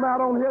 Buzz come out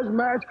on his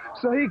match,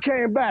 so he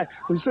came back.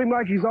 It seemed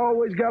like he's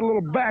always got a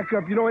little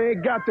backup. He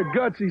ain't got the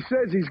guts he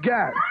says he's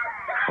got.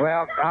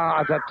 Well,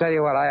 I'll tell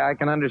you what, I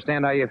can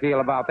understand how you feel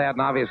about that,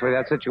 and obviously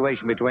that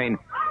situation between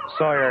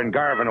Sawyer and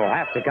Garvin will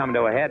have to come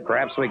to a head.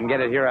 Perhaps we can get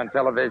it here on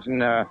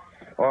television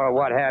or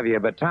what have you.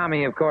 But,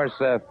 Tommy, of course,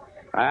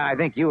 I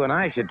think you and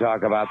I should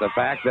talk about the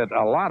fact that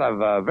a lot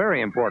of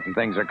very important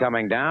things are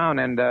coming down,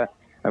 and,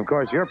 of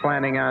course, you're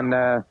planning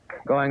on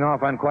going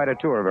off on quite a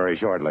tour very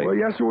shortly. Well,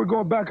 yes, sir, we're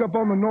going back up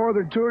on the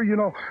northern tour.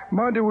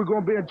 Monday we're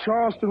going to be in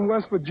Charleston,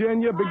 West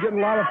Virginia. Been getting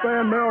a lot of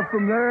fan mail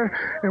from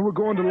there. And we're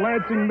going to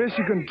Lansing,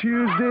 Michigan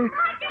Tuesday,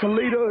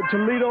 Toledo,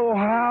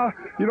 Ohio.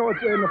 And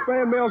the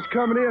fan mail's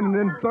coming in. And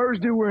then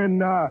Thursday we're in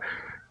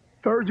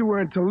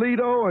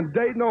Toledo and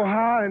Dayton,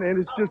 Ohio. And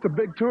it's just a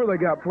big tour they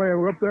got planned.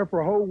 We're up there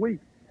for a whole week.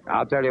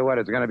 I'll tell you what,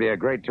 it's going to be a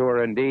great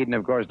tour indeed. And,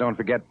 of course, don't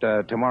forget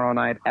tomorrow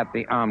night at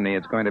the Omni.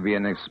 It's going to be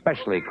an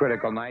especially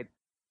critical night.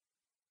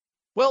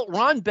 Well,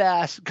 Ron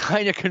Bass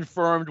kind of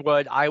confirmed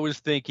what I was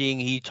thinking.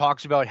 He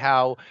talks about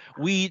how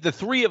the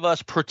three of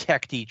us,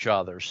 protect each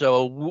other.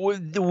 So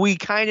we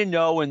kind of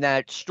know in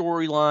that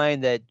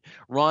storyline that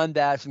Ron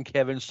Bass and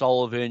Kevin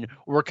Sullivan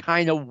were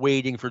kind of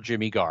waiting for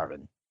Jimmy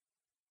Garvin.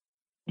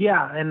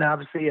 Yeah, and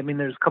obviously, I mean,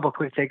 there's a couple of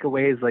quick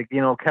takeaways. Like,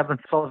 Kevin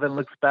Sullivan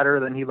looks better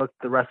than he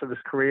looked the rest of his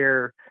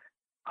career.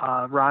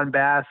 Ron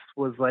Bass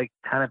was like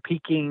kind of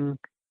peaking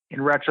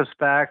in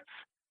retrospect.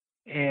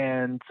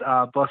 And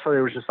Buzz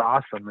Sawyer was just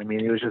awesome. I mean,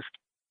 it was just,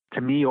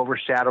 to me,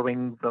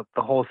 overshadowing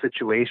the whole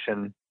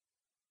situation.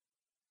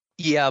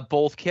 Yeah,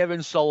 both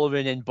Kevin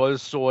Sullivan and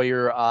Buzz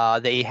Sawyer,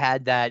 they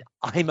had that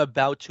I'm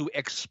about to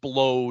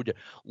explode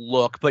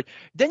look. But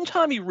then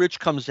Tommy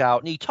Rich comes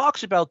out and he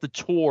talks about the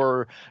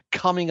tour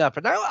coming up.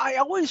 And I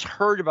always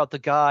heard about the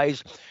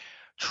guys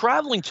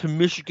traveling to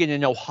Michigan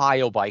and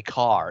Ohio by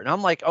car. And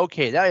I'm like,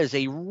 okay, that is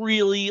a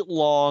really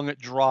long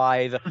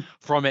drive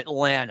from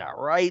Atlanta,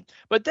 right?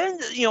 But then,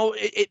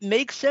 it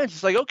makes sense.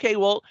 It's like, okay,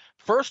 well,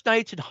 first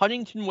night's in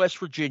Huntington, West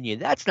Virginia.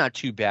 That's not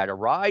too bad a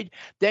ride.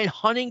 Then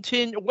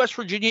Huntington, West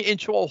Virginia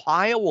into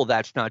Ohio. Well,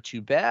 that's not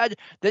too bad.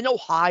 Then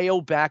Ohio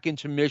back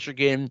into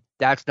Michigan.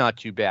 That's not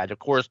too bad. Of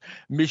course,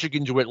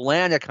 Michigan to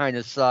Atlanta kind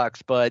of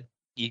sucks, but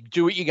you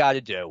do what you got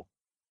to do.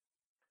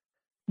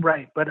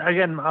 Right. But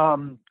again,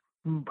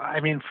 I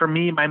mean, for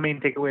me, my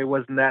main takeaway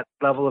wasn't that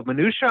level of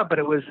minutia, but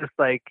it was just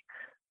like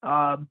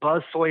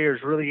Buzz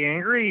Sawyer's really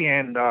angry.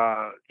 And,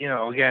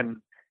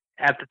 again,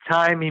 at the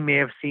time, he may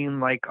have seemed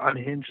like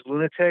unhinged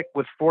lunatic.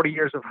 With 40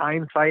 years of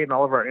hindsight and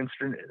all of our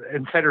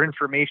insider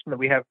information that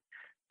we have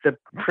the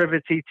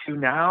privity to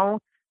now,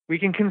 we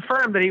can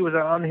confirm that he was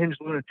an unhinged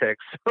lunatic.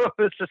 So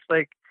it's just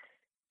like,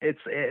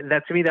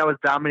 that to me, that was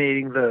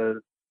dominating the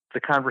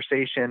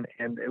conversation.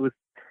 And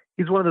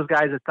he's one of those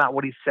guys, it's not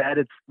what he said,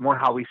 it's more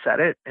how he said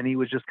it. And he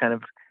was just kind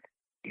of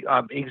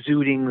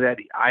exuding that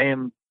I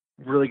am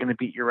really going to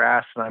beat your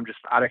ass and I'm just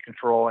out of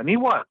control. And he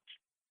was.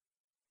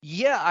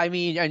 Yeah, I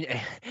mean,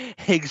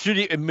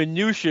 and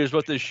minutiae is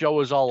what this show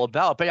is all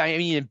about. But I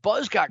mean,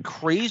 Buzz got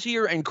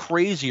crazier and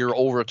crazier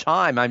over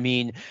time. I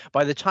mean,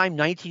 by the time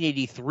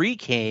 1983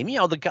 came,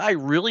 the guy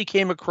really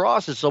came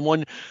across as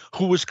someone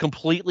who was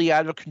completely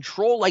out of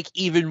control, like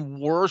even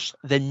worse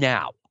than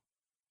now.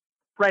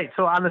 Right.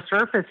 So on the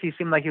surface, he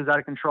seemed like he was out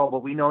of control,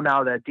 but we know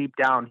now that deep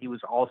down, he was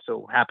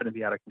also happened to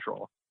be out of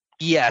control.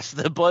 Yes,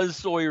 the Buzz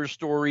Sawyer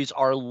stories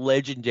are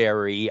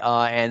legendary,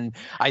 and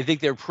I think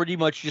they're pretty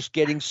much just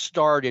getting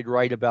started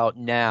right about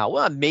now.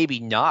 Well, maybe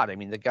not. I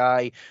mean,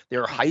 there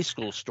are high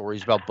school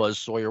stories about Buzz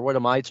Sawyer. What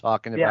am I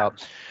talking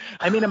about?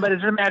 I mean, but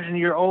just imagine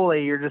you're Ole.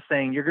 You're just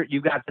saying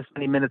you got this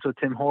many minutes with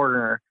Tim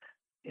Horner,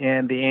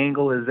 and the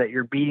angle is that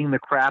you're beating the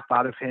crap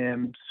out of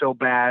him so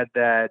bad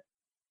that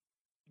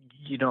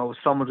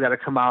someone's got to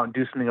come out and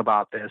do something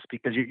about this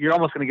because you're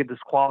almost going to get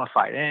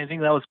disqualified. And I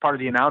think that was part of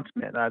the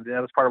announcement. That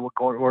was part of what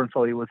Gordon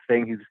Solie was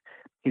saying.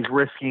 He's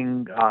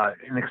risking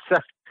an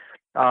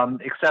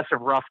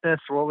excessive roughness.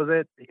 What was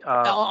it?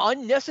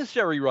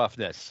 Unnecessary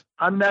roughness.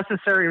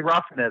 Unnecessary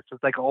roughness.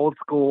 It's like old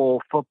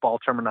school football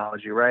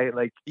terminology, right?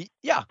 Like,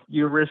 yeah,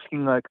 you're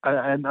risking like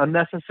an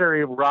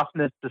unnecessary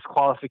roughness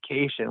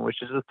disqualification,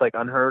 which is just like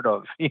unheard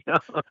of.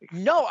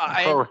 No,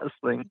 pro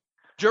wrestling.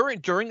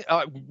 During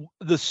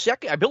the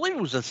second, I believe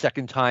it was the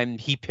second time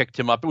he picked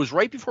him up. It was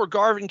right before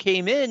Garvin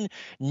came in.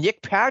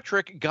 Nick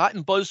Patrick got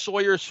in Buzz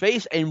Sawyer's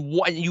face, and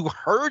you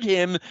heard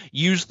him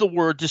use the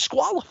word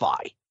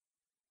disqualify.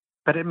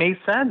 But it made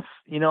sense,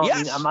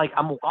 Yes. I mean,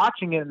 I'm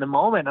watching it in the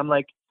moment. I'm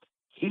like,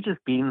 he's just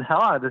beating the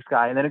hell out of this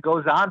guy, and then it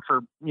goes on for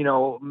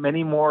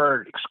many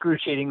more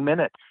excruciating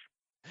minutes.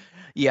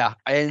 Yeah,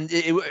 and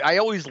I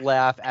always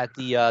laugh at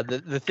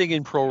the thing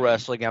in pro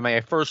wrestling. I mean,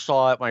 I first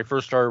saw it when I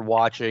first started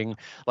watching.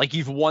 Like,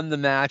 you've won the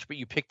match, but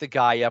you pick the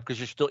guy up because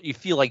you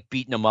feel like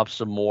beating him up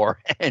some more.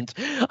 And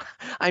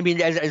I mean,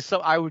 that's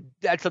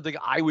something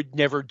I would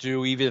never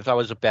do, even if I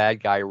was a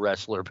bad guy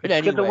wrestler. But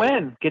anyway, get the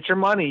win, get your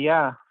money.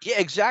 Yeah,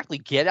 exactly.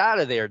 Get out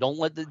of there. Don't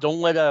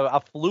let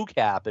a fluke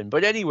happen.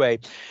 But anyway,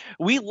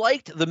 we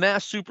liked the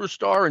Masked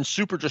Superstar and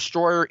Super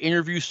Destroyer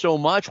interview so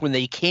much. When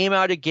they came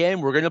out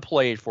again, we're going to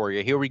play it for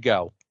you. Here we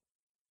go.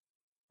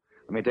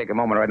 Let me take a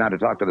moment right now to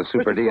talk to the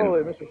Super D.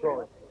 Mr.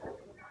 Solie.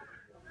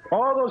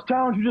 All those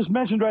towns you just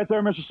mentioned right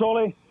there, Mr.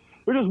 Solie,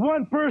 there's just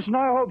one person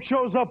I hope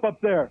shows up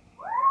there.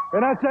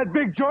 And that's that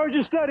big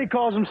Georgia stud, he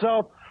calls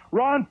himself,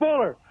 Ron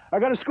Fuller. I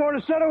got a score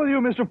to settle with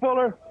you, Mr.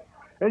 Fuller.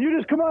 And you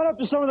just come on up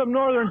to some of them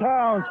northern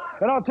towns,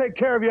 and I'll take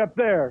care of you up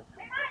there.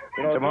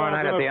 Tomorrow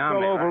night at the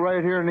Omni. Over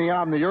right here in the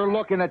Omni. You're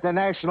looking at the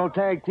National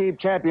Tag Team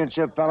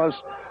Championship, fellas.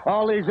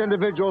 All these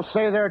individuals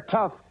say they're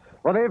tough.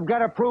 Well, they've got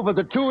to prove it.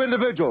 The two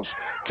individuals,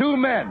 two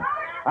men.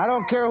 I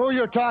don't care who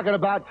you're talking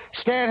about.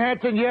 Stan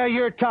Hansen, yeah,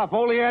 you're tough.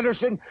 Ole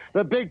Anderson,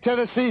 the big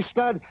Tennessee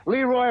stud.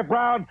 Leroy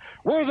Brown,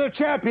 we're the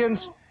champions.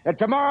 And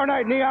tomorrow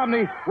night in the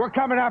Omni, we're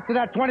coming after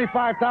that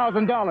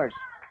 $25,000.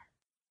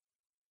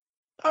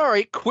 All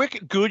right,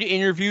 quick, good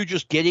interview,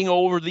 just getting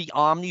over the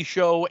Omni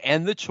show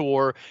and the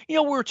tour. We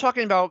were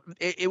talking about,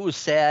 it was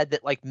sad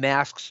that, like,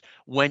 masks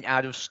went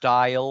out of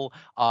style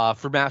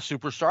for Masked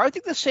Superstar. I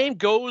think the same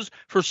goes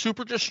for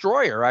Super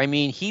Destroyer. I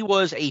mean, he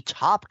was a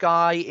top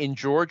guy in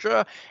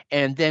Georgia,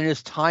 and then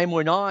as time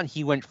went on,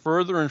 he went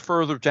further and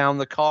further down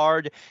the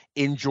card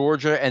in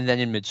Georgia and then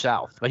in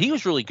Mid-South. But he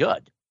was really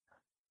good.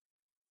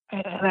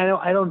 And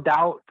I don't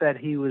doubt that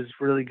he was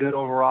really good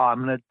overall.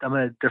 I'm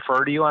gonna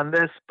defer to you on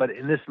this, but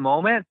in this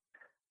moment,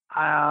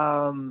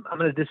 I'm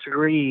gonna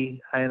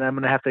disagree, and I'm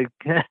gonna have to.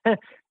 It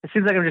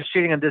seems like I'm just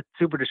shitting on this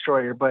Super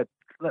Destroyer, but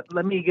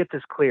let me get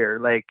this clear.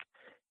 Like,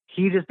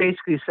 he just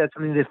basically said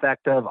something to the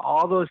effect of,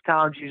 all those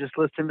towns you just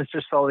listed,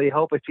 Mr. Solie,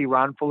 hope I see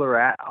Ron Fuller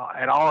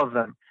at all of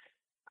them.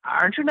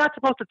 Aren't you not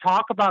supposed to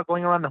talk about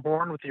going around the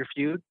horn with your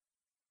feud?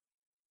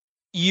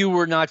 You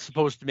were not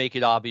supposed to make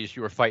it obvious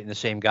you were fighting the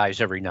same guys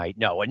every night.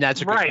 No, and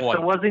that's a good point. Right.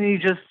 So wasn't he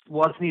just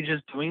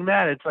doing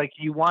that? It's like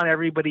you want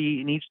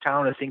everybody in each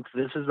town to think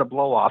this is a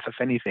blow off,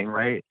 if anything,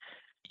 right?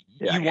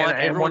 You want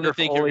everyone to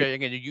think you're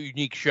getting a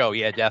unique show.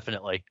 Yeah,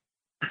 definitely.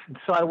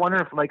 So I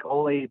wonder if, like,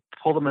 Ole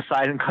pulled him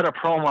aside and cut a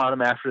promo on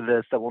him after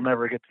this that we'll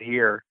never get to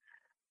hear.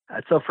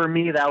 So for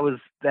me,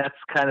 that's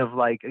kind of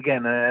like,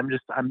 again,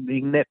 I'm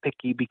being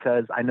nitpicky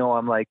because I know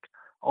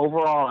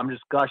overall I'm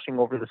just gushing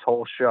over this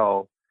whole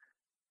show.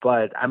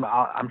 But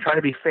I'm trying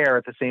to be fair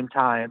at the same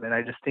time, and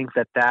I just think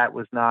that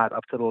was not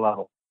up to the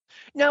level.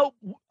 No,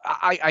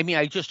 I mean,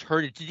 I just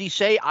heard it. Did he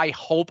say, "I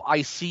hope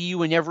I see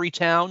you in every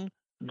town"?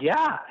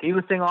 Yeah, he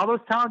was saying all those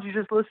towns you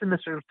just listed,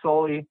 Mr.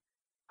 Solie.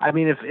 I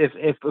mean,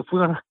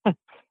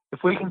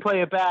 if we can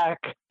play it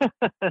back.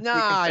 No,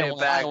 I don't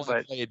want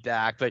to play it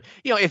back. But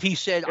if he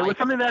said it was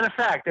something to that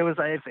effect. It was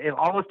if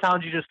all those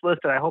towns you just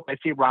listed, I hope I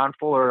see Ron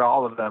Fuller at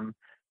all of them.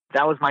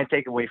 That was my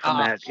takeaway from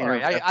that.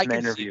 I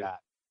can see that.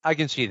 I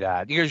can see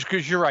that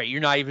because you're right. You're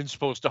not even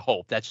supposed to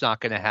hope. That's not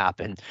going to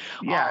happen.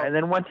 Yeah, and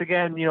then once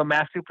again,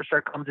 Masked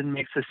Superstar comes and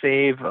makes a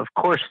save. Of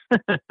course,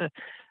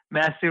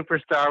 Masked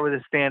Superstar with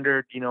a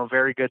standard,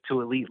 very good to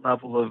elite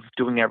level of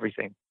doing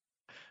everything.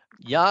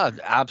 Yeah,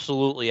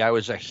 absolutely. I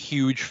was a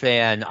huge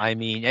fan. I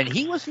mean, and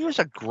he was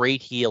a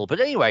great heel. But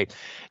anyway,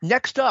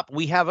 next up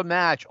we have a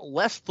match: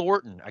 Les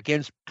Thornton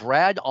against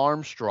Brad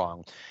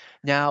Armstrong.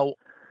 Now,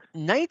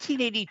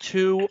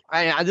 1982.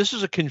 This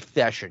is a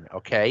confession,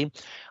 okay?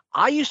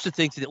 I used to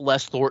think that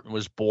Les Thornton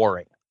was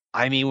boring.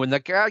 I mean, when the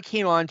guy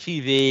came on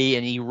TV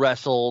and he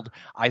wrestled,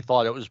 I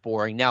thought it was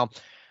boring. Now,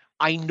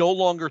 I no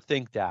longer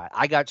think that.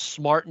 I got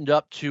smartened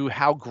up to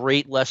how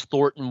great Les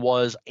Thornton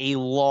was a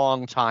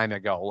long time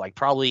ago, like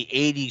probably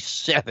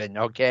 87,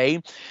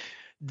 okay?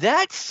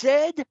 That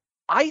said,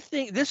 I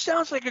think this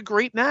sounds like a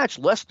great match.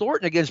 Les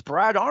Thornton against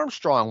Brad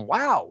Armstrong.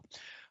 Wow.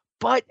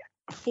 But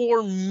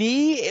for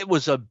me, it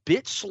was a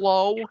bit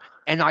slow,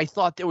 and I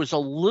thought there was a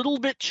little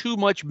bit too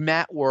much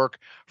mat work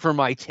for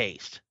my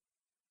taste.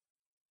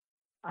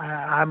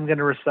 I'm going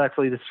to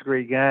respectfully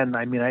disagree again.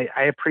 I mean,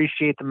 I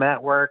appreciate the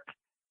mat work.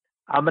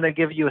 I'm going to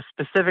give you a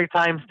specific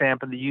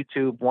timestamp in the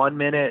YouTube: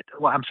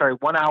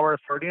 1 hour,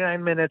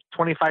 39 minutes,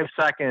 25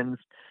 seconds.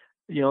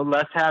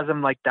 Les has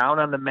him like down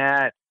on the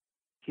mat.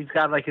 He's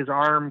got like his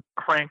arm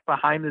cranked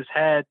behind his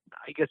head.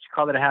 I guess you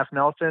call it a half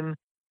Nelson.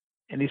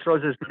 And he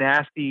throws this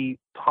nasty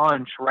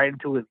punch right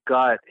into his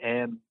gut.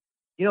 And,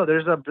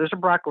 there's a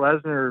Brock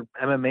Lesnar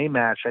MMA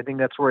match. I think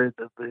that's where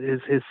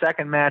his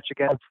second match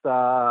against,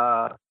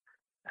 I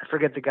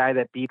forget the guy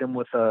that beat him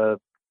with some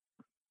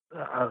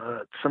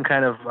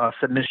kind of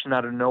submission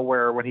out of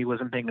nowhere when he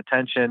wasn't paying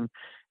attention.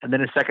 And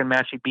then his second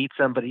match, he beats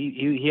him, but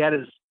he had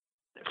his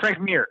Frank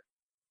Mir.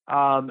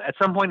 At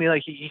some point,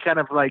 he kind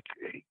of like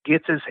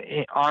gets his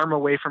arm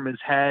away from his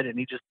head and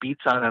he just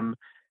beats on him.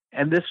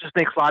 And this just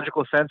makes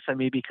logical sense to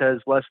me because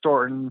Les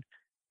Thornton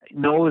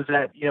knows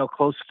that,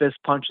 close fist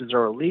punches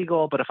are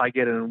illegal, but if I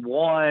get in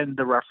one,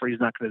 the referee's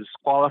not going to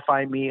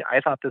disqualify me. I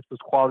thought this was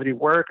quality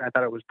work. I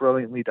thought it was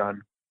brilliantly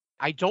done.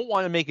 I don't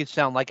want to make it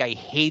sound like I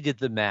hated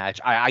the match.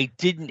 I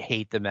didn't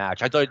hate the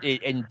match. I thought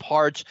in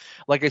parts,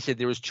 like I said,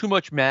 there was too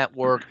much mat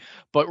work.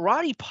 But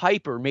Roddy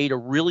Piper made a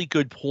really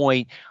good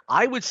point.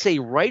 I would say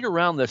right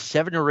around the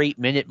 7 or 8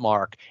 minute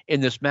mark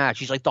in this match.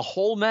 He's like, the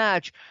whole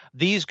match,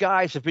 these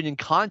guys have been in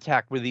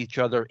contact with each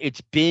other.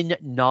 It's been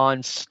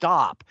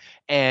nonstop.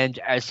 And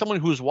as someone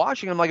who's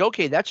watching, I'm like,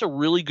 okay, that's a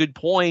really good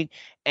point.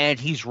 And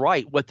he's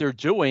right. What they're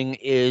doing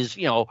is,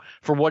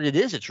 for what it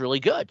is, it's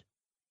really good.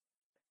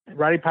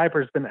 Roddy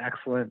Piper's been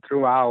excellent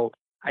throughout.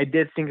 I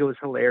did think it was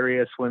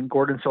hilarious when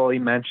Gordon Solie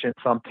mentioned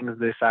something to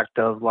the effect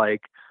of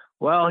like,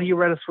 well, he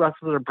read us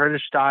wrestle the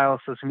British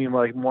style, so it's going to be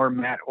like more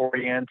mat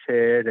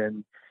oriented.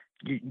 And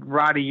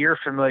Roddy, you're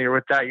familiar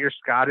with that. You're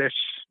Scottish,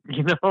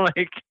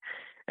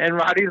 and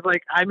Roddy's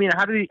like, I mean,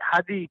 how did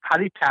he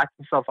pass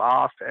himself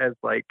off as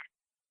like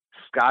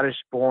Scottish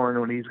born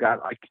when he's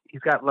got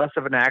less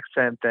of an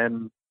accent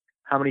than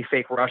how many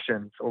fake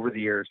Russians over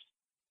the years?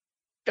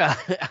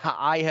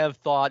 I have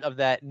thought of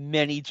that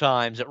many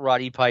times at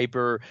Roddy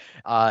Piper.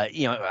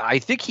 I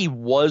think he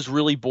was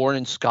really born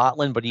in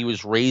Scotland, but he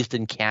was raised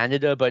in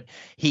Canada. But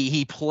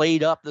he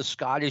played up the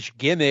Scottish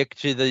gimmick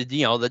to the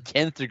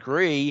 10th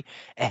degree.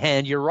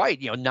 And you're right,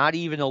 not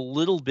even a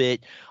little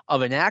bit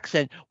of an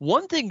accent.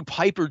 One thing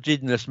Piper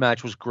did in this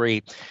match was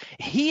great.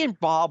 He and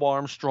Bob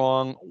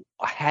Armstrong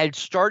had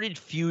started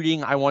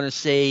feuding, I want to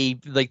say,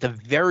 like the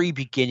very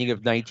beginning of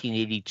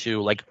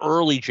 1982, like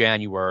early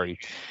January.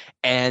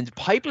 And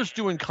Piper's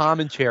doing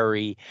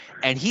commentary,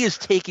 and he is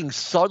taking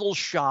subtle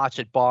shots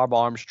at Bob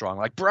Armstrong.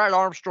 Like Brad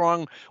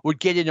Armstrong would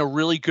get in a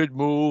really good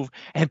move,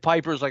 and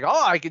Piper's like,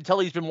 oh, I can tell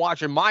he's been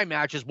watching my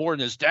matches more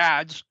than his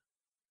dad's.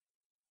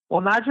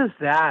 Well, not just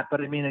that, but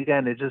I mean,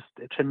 again,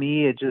 to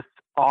me, it's just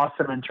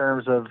awesome in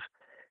terms of,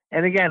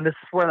 and again, this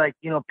is where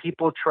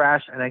people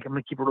trash, and I'm going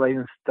to keep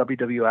relating to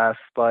WWF,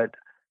 but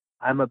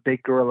I'm a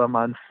big Gorilla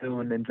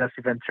Monsoon and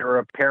Jesse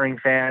Ventura pairing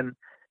fan.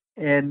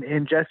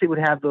 And Jesse would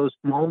have those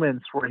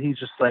moments where he's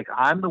just like,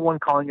 I'm the one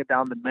calling it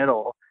down the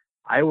middle.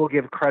 I will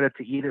give credit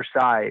to either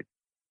side.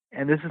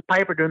 And this is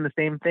Piper doing the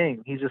same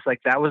thing. He's just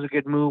like, that was a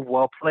good move,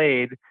 well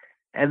played.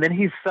 And then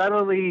he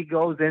subtly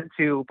goes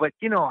into, but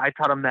I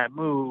taught him that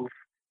move.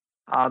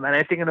 And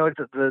I think I know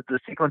the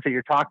sequence that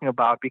you're talking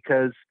about,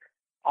 because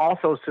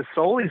also to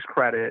Solie's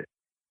credit,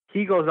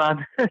 he goes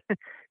on,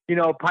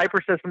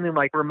 Piper says something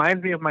like,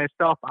 reminds me of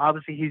myself.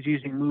 Obviously he's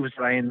using moves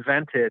that I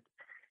invented.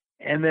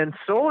 And then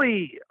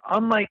Solie,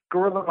 unlike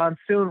Gorilla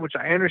Monsoon, which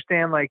I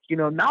understand,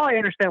 now I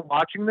understand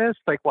watching this,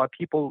 like what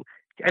people,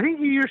 I think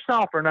you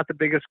yourself are not the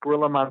biggest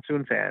Gorilla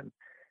Monsoon fan.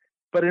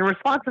 But in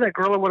response to that,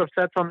 Gorilla would have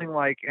said something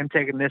like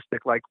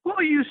antagonistic, like,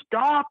 will you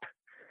stop?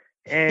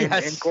 And,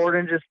 yes. And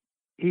Gordon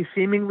he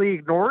seemingly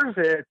ignores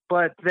it,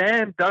 but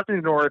then doesn't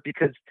ignore it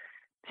because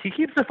he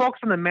keeps the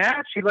focus on the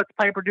match. He lets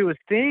Piper do his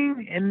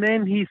thing. And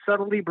then he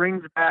subtly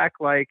brings back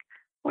like,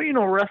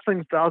 well,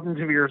 wrestling's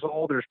thousands of years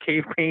old. There's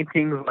cave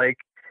paintings,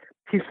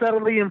 he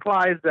subtly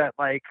implies that,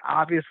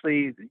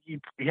 obviously you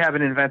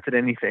haven't invented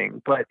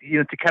anything, but,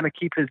 to kind of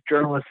keep his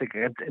journalistic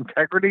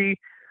integrity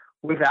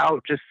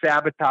without just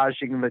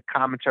sabotaging the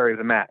commentary of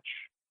the match.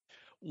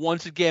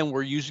 once again,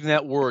 we're using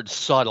that word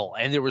subtle,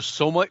 and there was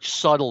so much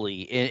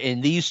subtlety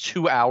in these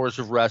 2 hours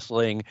of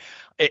wrestling.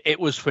 It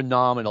was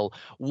phenomenal.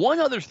 One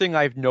other thing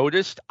I've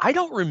noticed, I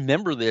don't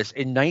remember this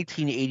in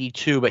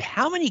 1982, but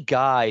how many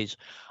guys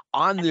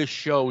on this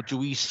show do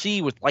we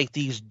see with like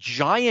these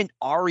giant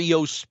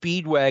REO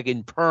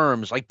Speedwagon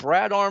perms, like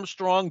Brad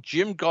Armstrong,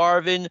 Jim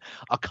Garvin,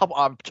 a couple,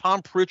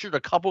 Tom Pritchard,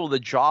 a couple of the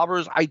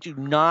jobbers? I do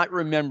not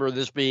remember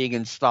this being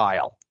in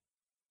style.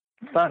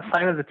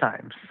 Sign of the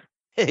times.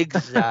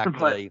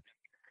 Exactly.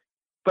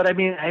 but I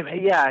mean,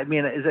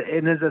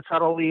 is it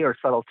subtlety or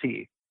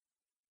subtlety?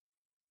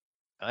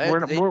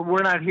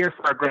 We're not here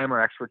for our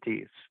grammar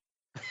expertise.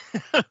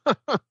 But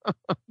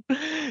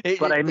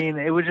I mean,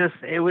 it was just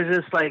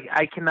like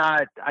I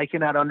cannot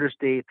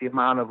understate the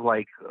amount of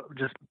like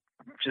just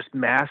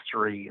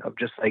mastery of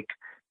just like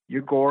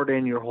you're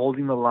Gordon, you're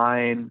holding the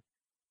line,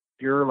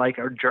 you're like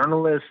a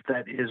journalist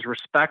that is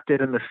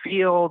respected in the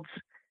fields,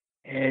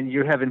 and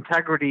you have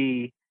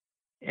integrity.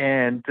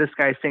 And this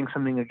guy's saying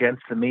something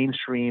against the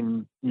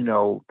mainstream,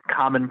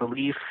 common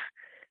belief,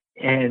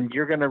 and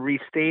you're going to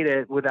restate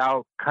it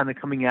without kind of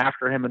coming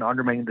after him and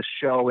undermining the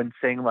show and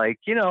saying like,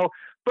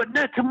 but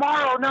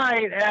tomorrow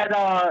night at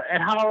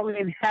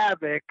Halloween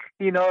Havoc,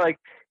 like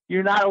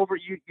you're not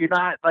you're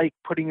not like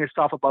putting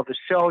yourself above the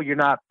show. You're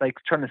not like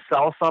trying to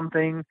sell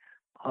something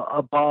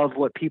above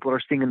what people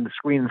are seeing in the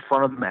screen in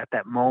front of them at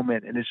that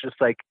moment. And it's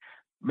just like,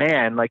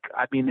 man, like,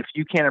 I mean, if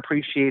you can't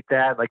appreciate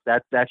that, like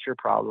that's your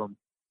problem.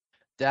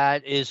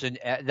 That is an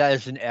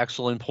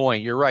excellent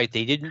point. You're right.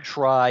 They didn't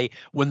try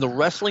when the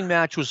wrestling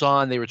match was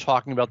on. They were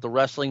talking about the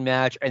wrestling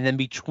match, and then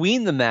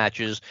between the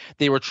matches,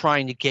 they were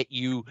trying to get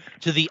you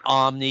to the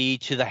Omni,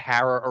 to the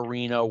Hara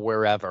Arena,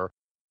 wherever.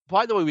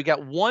 By the way, we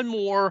got one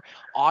more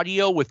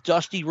audio with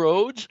Dusty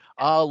Rhodes.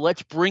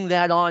 Let's bring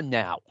that on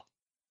now.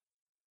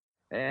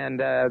 And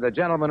the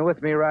gentleman with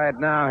me right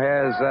now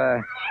has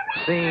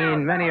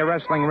seen many a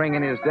wrestling ring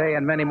in his day,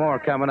 and many more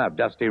coming up.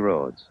 Dusty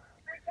Rhodes.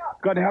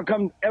 God, how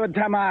come every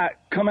time I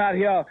come out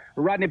here,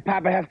 Rodney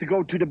Piper has to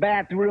go to the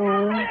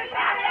bathroom,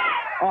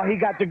 or he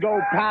got to go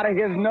powder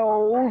his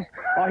nose,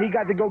 or he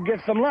got to go get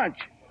some lunch?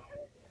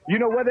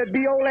 Whether it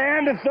be Ole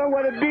Anderson,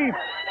 whether it be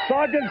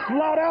Sergeant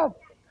Slaughter,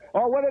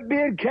 or whether it be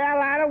in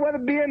Carolina, whether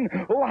it be in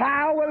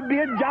Ohio, whether it be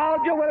in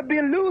Georgia, whether it be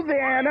in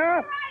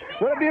Louisiana,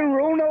 whether it be in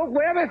Roanoke,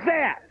 wherever it's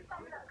at.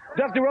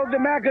 Dusty Rhodes, the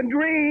American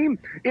Dream,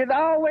 is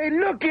always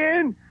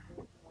looking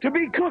to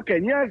be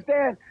cooking, you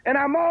understand? And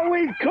I'm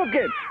always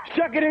cooking,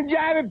 shucking and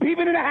jiving,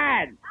 peeping and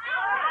hiding.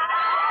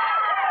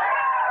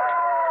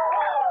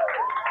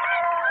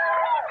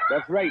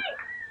 That's right.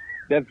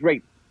 That's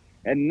right.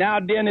 And now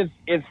then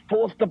it's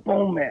forced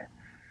upon me.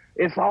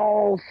 It's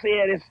all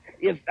said.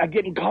 It's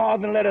getting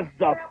cards and letters.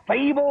 The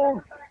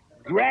Fable,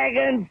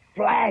 Dragon,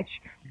 Flash,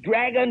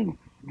 Dragon,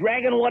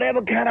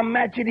 whatever kind of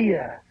match it is.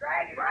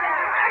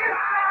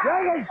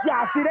 Dragon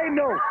shot. See, they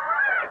know.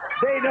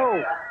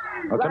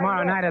 Well,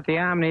 tomorrow night at the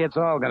Omni, it's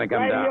all going to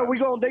come down. Here,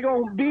 they're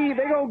going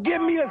to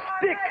give me a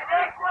stick.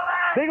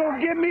 They're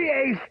going to give me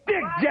a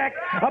stick, Jack,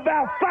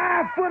 about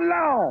 5 foot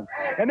long.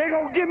 And they're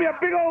going to give me a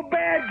big old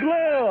bad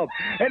glove.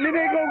 And then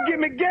they're going to give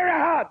me Gary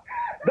Hart,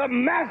 the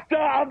master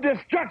of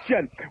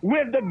destruction,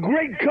 with the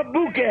great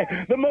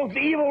Kabuki, the most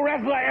evil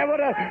wrestler ever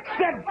to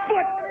set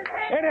foot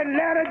in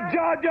Atlanta,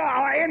 Georgia,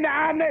 or in the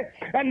Omni.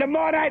 And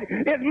tomorrow night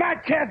is my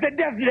chance at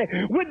destiny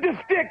with the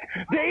stick,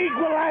 the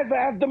equalizer,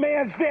 as the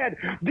man said.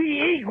 The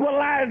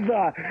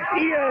equalizer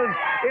is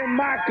in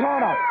my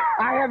corner.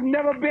 I have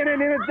never been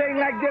in anything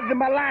like this in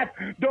my life.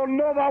 Don't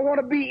know if I want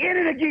to be in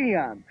it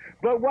again.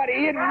 But what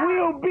it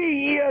will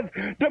be is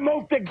the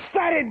most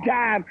exciting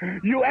time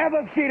you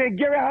ever seen in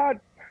Gary Hart.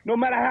 No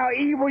matter how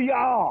evil you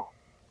are,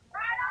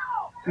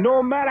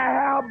 no matter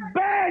how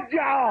bad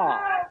you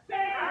are,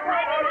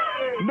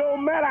 no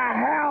matter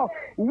how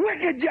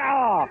wicked you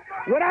are,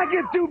 when I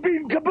get through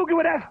beating Kabuki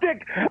with that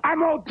stick, I'm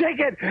going to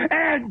take it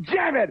and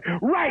jam it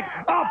right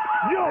up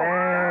your...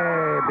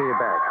 Hey, be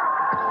back.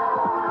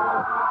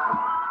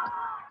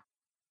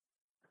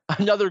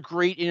 Another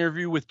great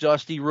interview with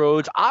Dusty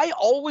Rhodes. I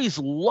always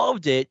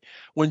loved it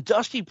when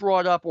Dusty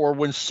brought up, or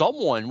when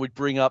someone would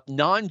bring up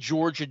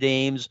non-Georgia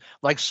names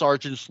like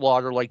Sergeant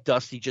Slaughter, like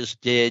Dusty just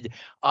did.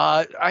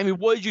 I mean,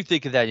 what did you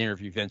think of that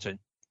interview, Vincent?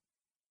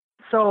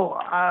 So,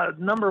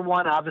 number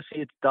one,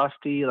 obviously it's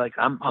Dusty. Like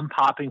I'm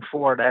popping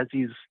for it as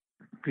he's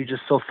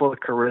just so full of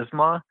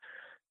charisma.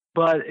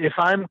 But if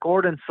I'm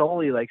Gordon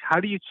Solie, like how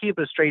do you keep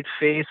a straight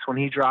face when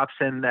he drops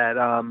in that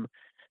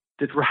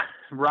did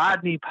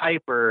Rodney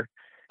Piper?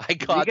 I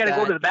got Did he got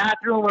to go to the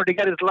bathroom, or did he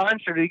get his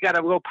lunch, or did he got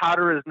to go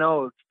powder his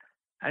nose?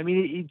 I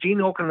mean, Gene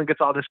Okerlund gets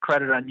all this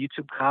credit on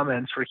YouTube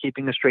comments for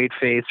keeping a straight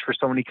face for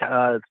so many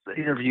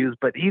interviews,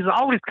 but he's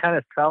always kind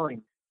of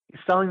selling. He's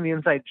selling the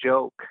inside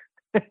joke,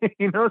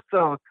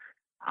 So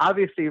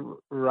obviously,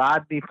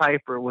 Rodney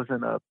Piper was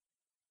in a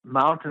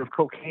mountain of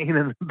cocaine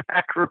in the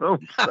back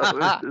room. So it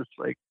was just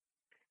like,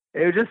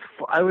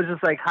 I was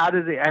just like, how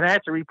does he? And I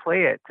had to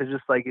replay it to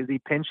just like, is he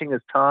pinching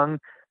his tongue?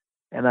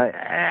 And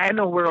I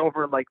know we're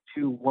over like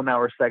 2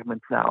 1-hour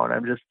segments now,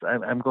 and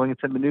I'm going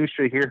into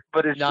minutia here,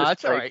 but it's no, just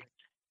that's like, all right.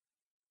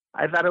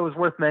 I thought it was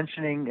worth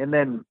mentioning. And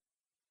then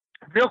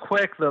real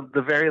quick,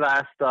 the very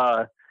last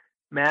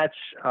match,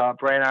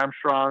 Brian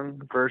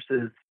Armstrong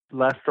versus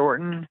Les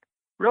Thornton.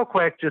 Real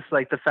quick, just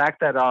like the fact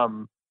that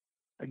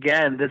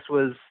again, this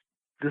was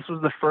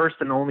the first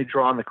and only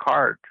draw on the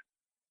card.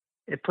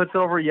 It puts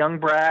over young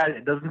Brad.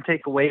 It doesn't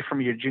take away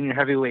from your junior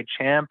heavyweight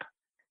champ.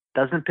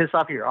 Doesn't piss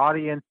off your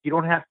audience. You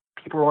don't have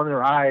people rolling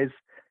their eyes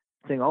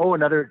saying, "Oh,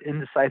 another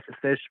indecisive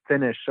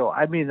finish." So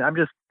I mean,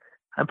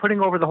 I'm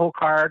putting over the whole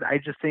card. I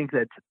just think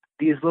that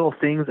these little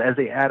things, as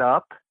they add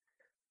up,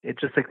 it's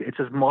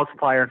just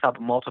multiplier on top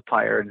of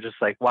multiplier, and just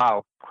like,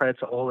 wow, credit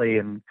to Ole,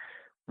 and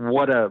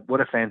what a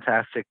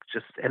fantastic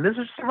and this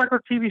is just a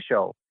regular TV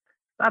show.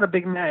 Not a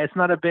big it's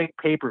not a big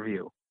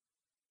pay-per-view.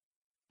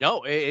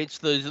 No, it's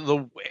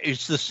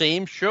the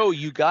same show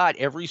you got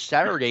every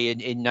Saturday in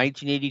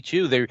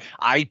 1982.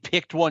 I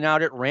picked one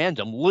out at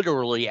random,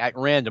 literally at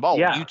random. Oh,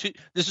 yeah. YouTube,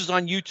 this is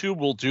on YouTube.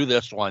 We'll do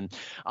this one.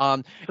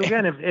 So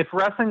again, if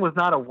wrestling was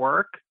not a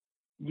work,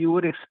 you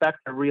would expect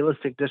a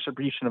realistic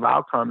distribution of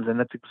outcomes, and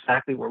that's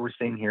exactly what we're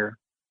seeing here.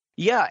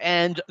 Yeah,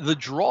 and the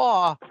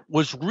draw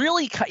was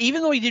really,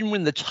 even though he didn't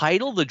win the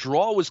title, the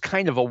draw was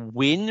kind of a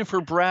win for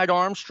Brad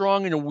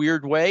Armstrong in a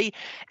weird way.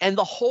 And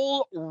the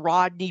whole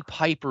Rodney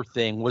Piper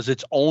thing was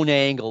its own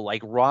angle.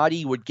 Like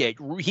Roddy would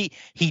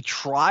he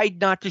tried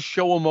not to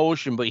show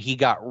emotion, but he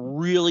got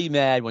really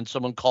mad when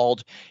someone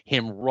called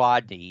him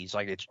Rodney. He's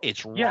like,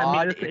 it's Rod. Yeah,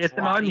 I mean, it's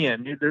an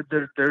onion.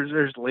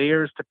 There's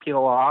layers to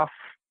peel off.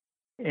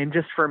 And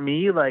just for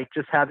me, like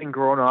just having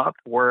grown up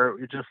where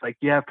it's just like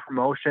you have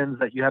promotions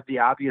that you have the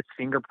obvious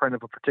fingerprint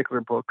of a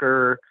particular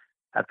booker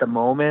at the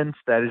moment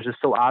that is just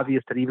so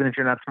obvious that even if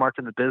you're not smart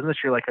in the business,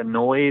 you're like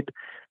annoyed.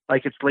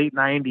 Like it's late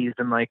 90s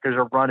and like there's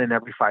a run in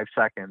every 5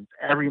 seconds.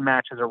 Every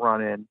match is a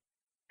run in.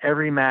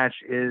 Every match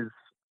is,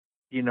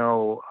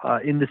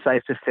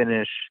 indecisive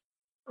finish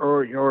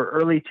or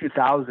early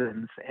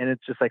 2000s. And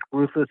it's just like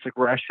ruthless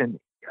aggression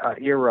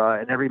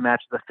era. And every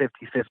match is a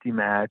 50-50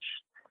 match.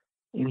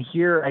 And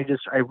here,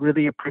 I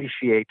really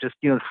appreciate just,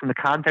 from the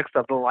context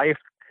of the life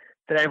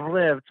that I've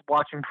lived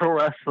watching pro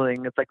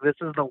wrestling. It's like, this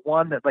is the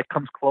one that like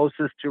comes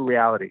closest to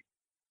reality.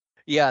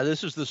 Yeah,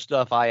 this is the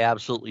stuff I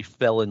absolutely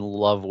fell in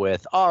love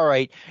with. All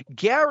right.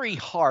 Gary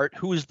Hart,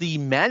 who is the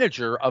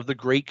manager of the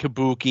Great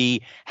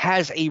Kabuki,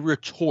 has a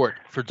retort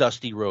for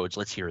Dusty Rhodes.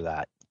 Let's hear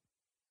that.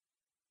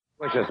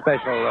 Wish a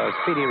special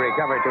speedy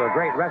recovery to a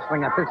great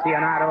wrestling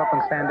aficionado up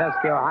in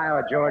Sandusky,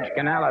 Ohio. George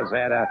Canellas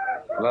had a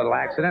little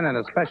accident, and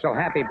a special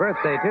happy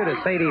birthday, too, to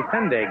Sadie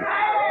Fendig,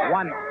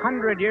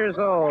 100 years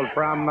old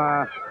from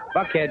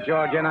Buckhead,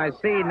 Georgia. And I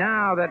see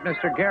now that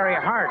Mr. Gary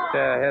Hart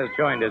has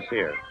joined us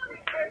here.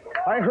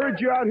 I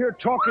heard you out here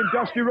talking,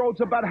 Dusty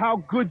Rhodes, about how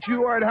good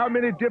you are and how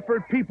many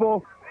different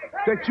people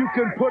that you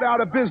can put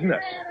out of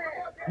business.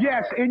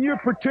 Yes, in your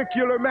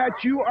particular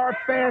match, you are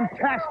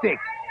fantastic.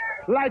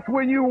 Like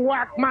when you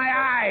whacked my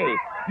eye,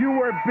 you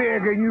were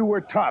big and you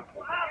were tough.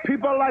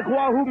 People like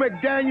Wahoo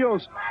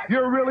McDaniels,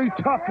 you're really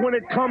tough when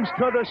it comes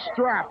to the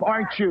strap,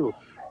 aren't you?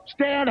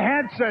 Stan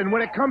Hansen,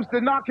 when it comes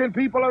to knocking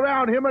people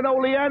around, him and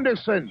Ole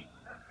Anderson,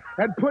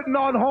 and putting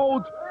on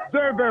holds,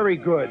 they're very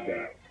good.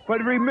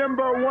 But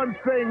remember one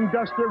thing,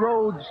 Dusty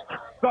Rhodes,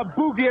 the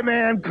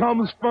boogeyman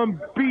comes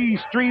from B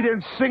Street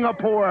in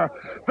Singapore,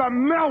 the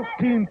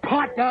melting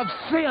pot of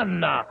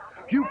sin.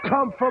 You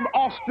come from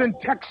Austin,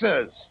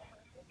 Texas.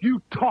 You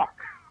talk.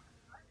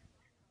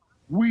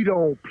 We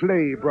don't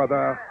play,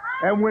 brother.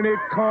 And when it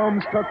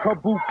comes to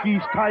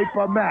Kabuki's type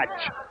of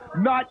match,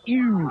 not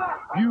you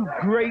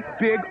great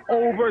big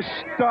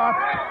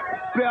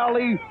overstuffed,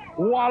 belly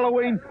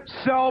wallowing,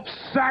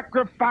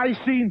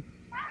 self-sacrificing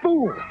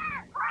fool.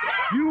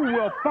 You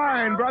will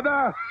find,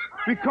 brother,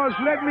 because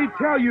let me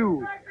tell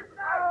you,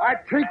 I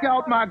take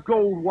out my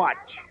gold watch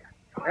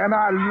and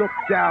I look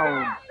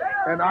down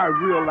and I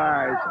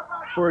realize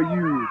for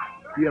you,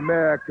 the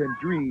American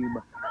dream,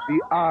 the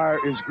hour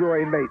is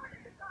growing late.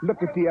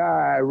 Look at the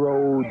eye,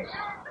 Rhodes.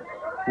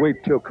 Wait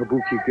till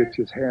Kabuki gets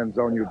his hands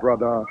on you,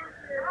 brother.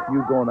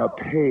 You're gonna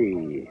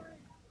pay.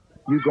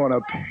 You're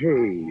gonna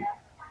pay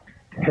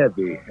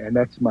heavy, and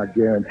that's my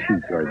guarantee,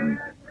 Gordon.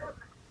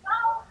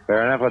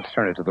 Fair enough. Let's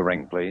turn it to the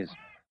ring, please.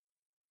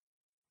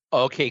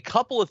 Okay,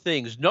 couple of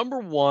things. Number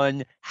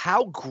one,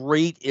 how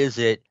great is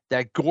it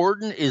that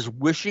Gordon is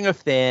wishing a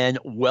fan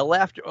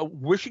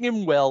wishing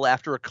him well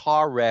after a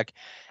car wreck,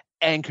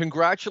 and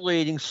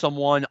congratulating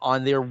someone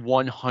on their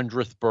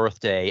 100th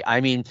birthday.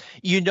 I mean,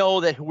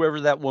 that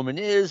whoever that woman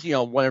is,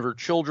 one of her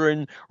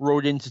children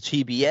wrote into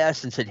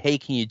TBS and said, hey,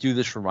 can you do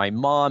this for my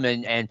mom?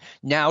 And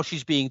now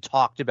she's being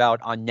talked about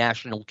on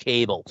national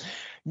cable.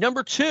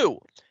 Number two,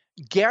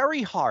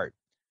 Gary Hart.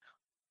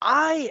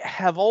 I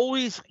have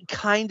always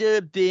kind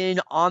of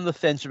been on the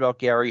fence about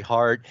Gary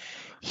Hart.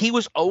 He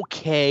was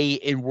okay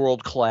in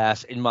World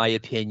Class, in my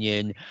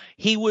opinion.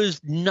 He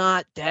was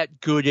not that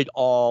good at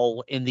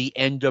all in the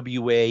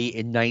NWA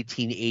in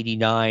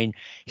 1989.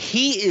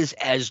 He is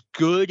as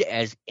good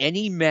as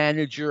any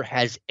manager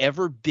has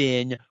ever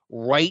been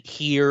right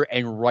here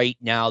and right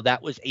now.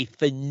 That was a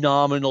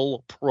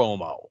phenomenal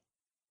promo.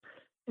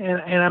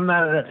 And I'm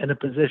not in a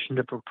position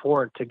to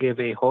purport to give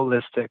a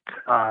holistic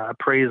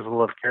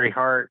appraisal of Gary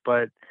Hart,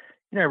 but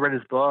I read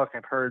his book.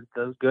 I've heard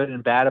the good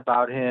and bad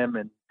about him,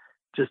 and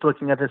just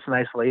looking at this in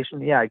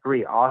isolation, yeah, I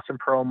agree. Awesome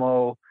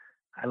promo.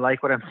 I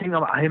like what I'm seeing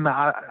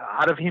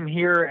out of him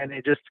here, and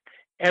it just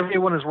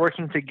everyone is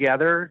working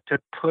together to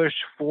push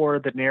for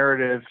the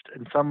narrative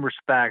in some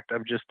respect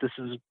of just this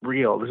is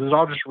real. This is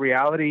all just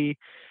reality,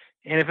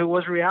 and if it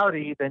was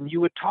reality, then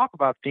you would talk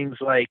about things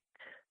like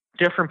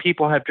different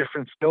people have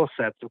different skill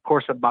sets. Of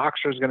course, a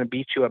boxer is going to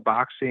beat you at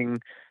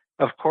boxing.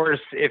 Of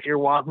course, if you're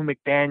Wahoo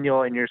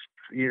McDaniel and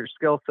your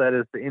skill set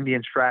is the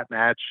Indian strap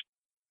match,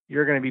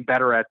 you're going to be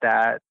better at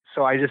that.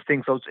 So I just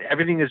think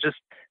everything is just,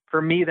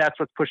 for me, that's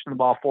what's pushing the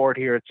ball forward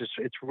here.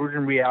 It's rooted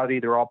in reality.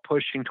 They're all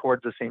pushing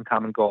towards the same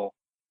common goal.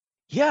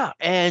 Yeah,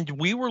 and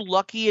we were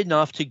lucky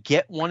enough to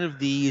get one of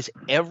these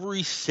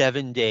every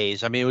 7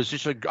 days. I mean, it was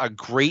just a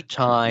great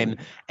time.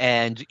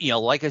 And,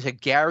 like I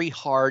said, Gary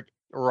Hart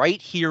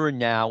right here and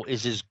now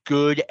is as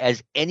good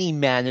as any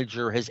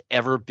manager has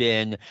ever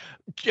been.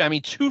 I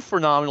mean, 2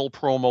 phenomenal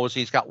promos.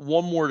 He's got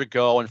one more to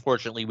go.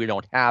 Unfortunately, we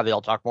don't have it.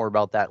 I'll talk more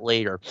about that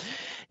later.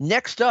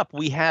 Next up,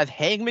 we have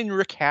Hangman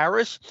Rick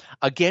Harris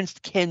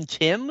against Ken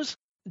Timms.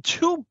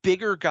 2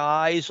 bigger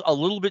guys, a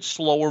little bit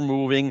slower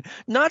moving.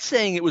 Not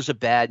saying it was a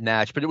bad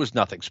match, but it was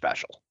nothing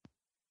special.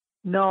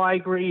 No, I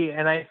agree.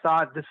 And I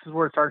thought this is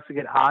where it starts to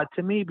get odd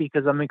to me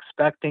because I'm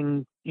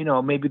expecting,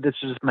 maybe this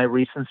is just my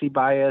recency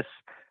bias.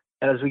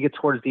 And as we get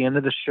towards the end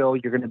of the show,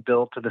 you're going to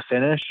build to the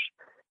finish.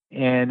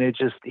 And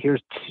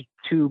here's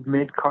 2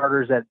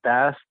 mid-carders at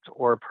best,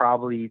 or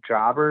probably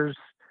jobbers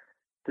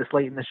this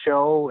late in the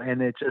show.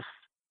 And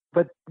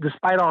but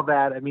despite all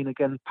that, I mean,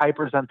 again,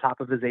 Piper's on top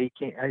of his A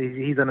game.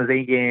 He's on his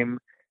A game.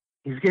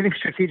 He's giving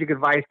strategic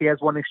advice. He has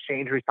one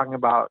exchange where he's talking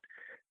about,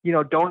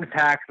 don't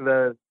attack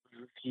the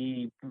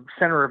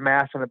center of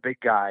mass on a big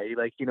guy.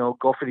 Like,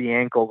 go for the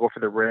ankle, go for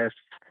the wrist,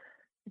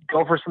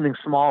 go for something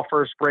small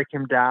first, break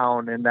him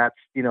down. And that's,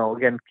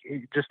 again,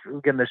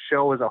 the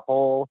show as a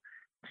whole,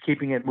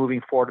 keeping it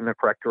moving forward in the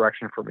correct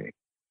direction for me.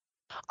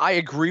 I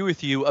agree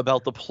with you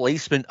about the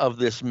placement of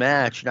this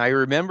match. And I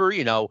remember,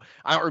 I don't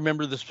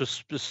remember the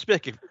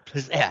specific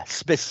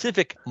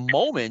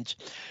moment,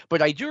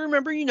 but I do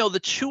remember, the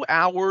 2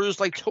 hours,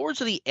 like towards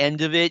the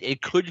end of it,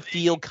 it could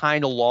feel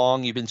kind of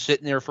long. You've been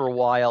sitting there for a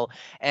while.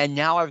 And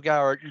now I've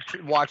got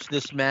to watch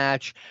this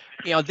match.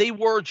 They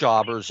were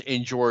jobbers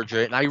in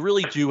Georgia, and I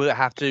really do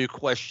have to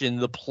question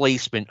the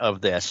placement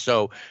of this.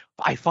 So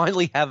I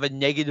finally have a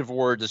negative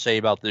word to say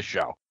about this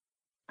show.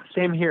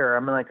 Same here. I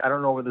mean, I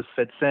don't know where this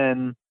fits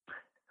in.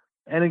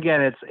 And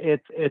again,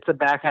 it's a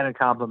backhanded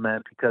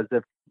compliment because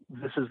if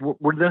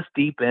we're this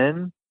deep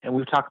in and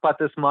we've talked about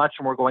this much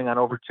and we're going on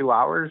over 2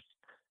 hours,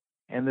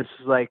 and this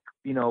is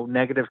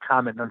negative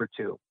comment number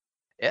 2.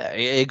 Yeah,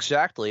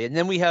 exactly. And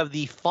then we have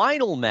the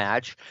final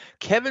match,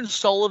 Kevin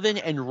Sullivan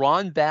and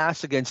Ron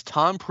Bass against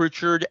Tom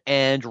Pritchard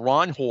and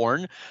Ron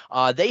Horn.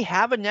 They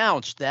have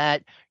announced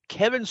that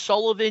Kevin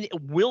Sullivan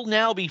will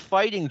now be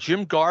fighting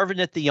Jim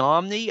Garvin at the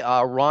Omni.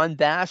 Ron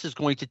Bass is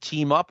going to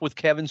team up with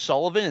Kevin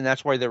Sullivan, and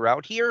that's why they're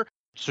out here.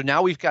 So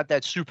now we've got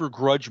that super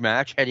grudge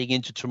match heading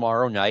into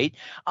tomorrow night.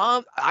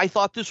 I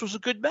thought this was a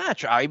good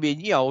match. I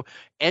mean,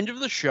 end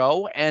of the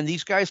show, and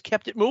these guys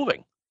kept it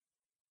moving.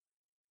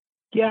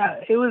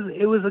 Yeah, it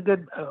was a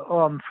good.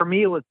 For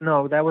me,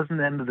 that wasn't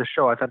the end of the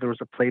show. I thought there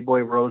was a Playboy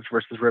Rhodes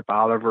versus Rip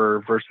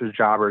Oliver versus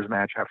Jobbers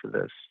match after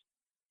this.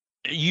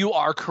 You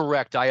are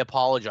correct. I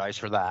apologize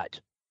for that.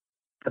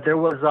 But there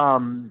was, just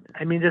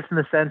in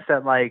the sense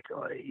that,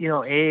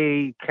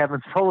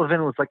 Kevin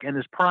Sullivan was in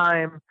his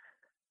prime.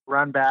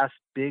 Ron Bass,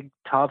 big,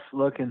 tough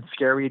looking,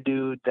 scary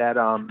dude that,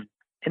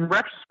 in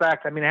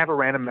retrospect, I have a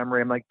random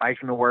memory. I'm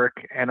biking to work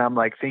and I'm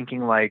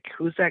thinking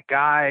who's that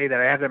guy that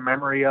I had a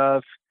memory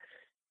of?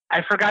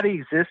 I forgot he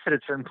existed at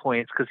certain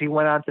points because he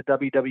went on to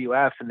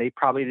WWF and he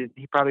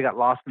probably got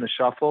lost in the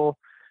shuffle.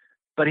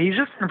 But he's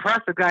just an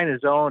impressive guy in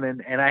his own,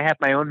 and I have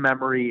my own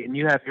memory, and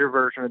you have your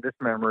version of this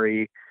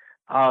memory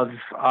of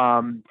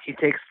he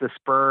takes the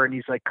spur and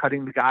he's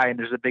cutting the guy, and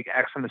there's a big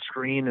X on the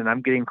screen, and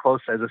I'm getting close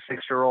as a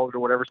 6-year-old or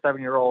whatever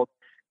 7-year-old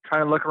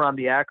trying to look around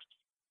the X.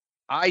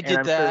 I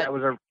did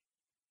that.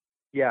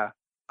 Yeah.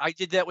 I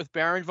did that with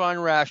Baron von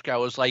Raschke. I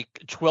was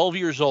 12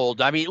 years old.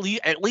 I mean,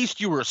 at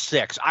least you were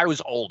 6. I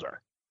was older.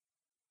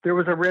 There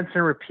was a rinse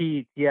and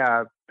repeat.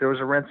 Yeah, there was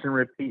a rinse and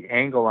repeat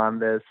angle on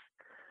this.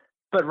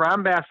 But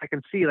Ron Bass, I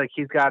can see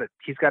he's got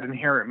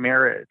inherent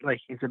merit.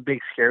 He's a big,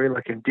 scary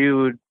looking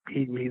dude.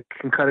 He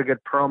can cut a good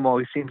promo.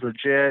 He seems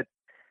legit.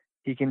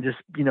 He can just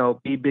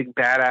be big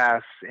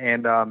badass.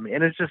 And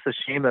it's just a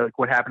shame that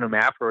what happened to him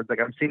afterwards.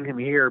 I'm seeing him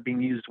here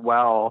being used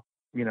well.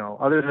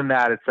 Other than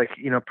that, it's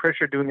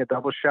Pritchard doing a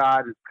double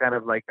shot is kind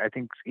of I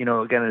think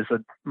again is a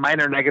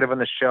minor negative on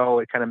the show.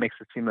 It kind of makes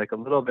it seem a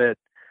little bit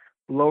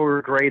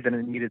lower grade than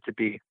it needed to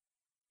be.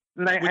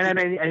 And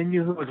I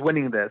knew who was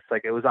winning this.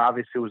 It was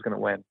obvious who was going to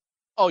win.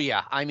 Oh,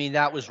 yeah. I mean,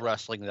 that was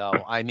wrestling, though.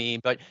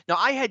 But no,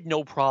 I had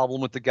no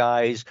problem with the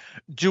guys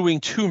doing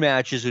 2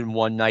 matches in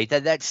one night.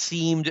 That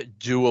seemed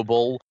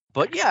doable.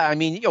 But yeah, I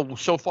mean,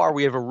 so far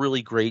we have a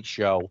really great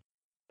show.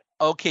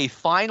 Okay,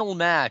 final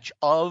match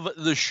of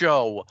the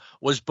show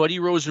was Buddy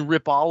Rose and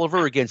Rip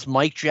Oliver against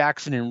Mike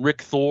Jackson and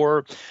Rick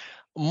Thor.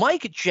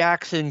 Mike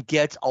Jackson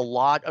gets a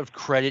lot of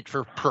credit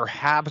for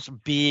perhaps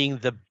being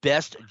the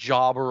best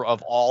jobber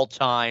of all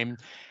time,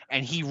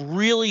 and he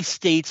really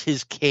states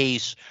his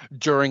case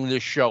during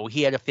the show.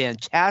 He had a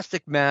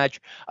fantastic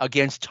match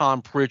against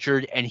Tom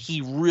Pritchard, and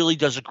he really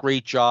does a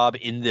great job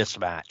in this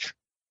match.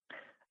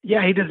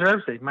 Yeah, he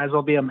deserves it. He might as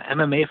well be an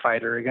MMA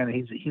fighter again.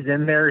 He's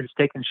in there. He's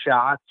taking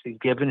shots. He's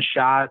giving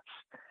shots,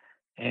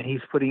 and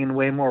he's putting in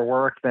way more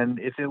work than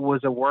if it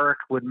was a work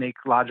would make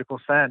logical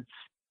sense.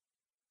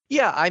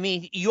 Yeah, I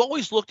mean, you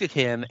always looked at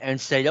him and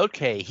said,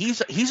 okay,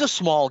 he's a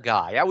small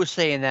guy. I was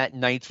saying that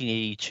in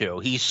 1982.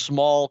 He's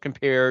small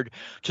compared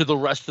to the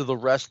rest of the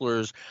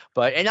wrestlers,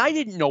 and I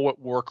didn't know what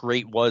work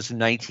rate was in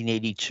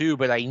 1982,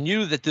 but I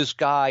knew that this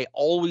guy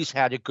always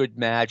had a good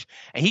match,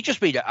 and he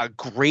just made a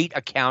great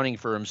accounting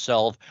for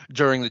himself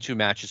during the two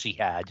matches he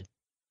had.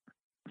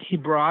 He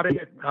brought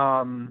it,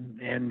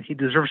 and he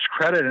deserves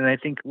credit, and I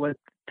think to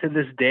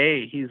this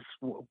day, he's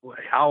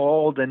how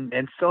old and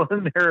still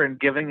in there and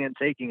giving and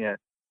taking it.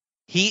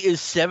 He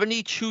is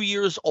 72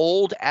 years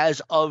old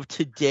as of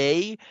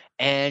today,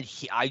 and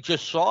I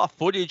just saw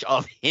footage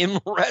of him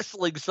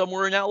wrestling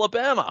somewhere in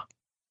Alabama.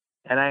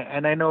 And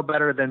I know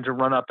better than to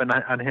run up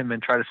on him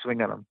and try to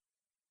swing at him.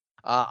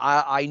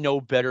 I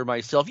know better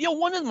myself.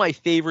 One of my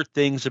favorite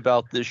things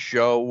about this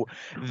show,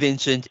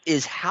 Vincent,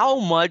 is how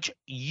much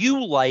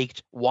you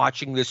liked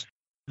watching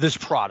this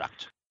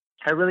product.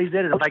 I really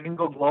did. If I can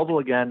go global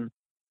again,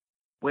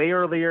 way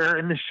earlier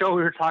in the show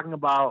we were talking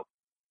about,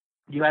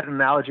 you had an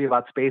analogy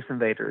about Space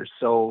Invaders.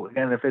 So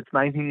again, if it's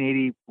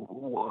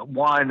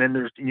 1981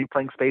 and you're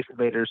playing Space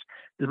Invaders,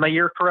 is my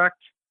year correct?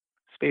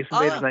 Space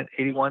Invaders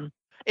 81?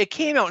 It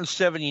came out in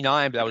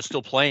 79, but I was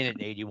still playing it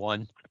in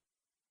 81.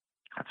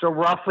 So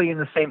roughly in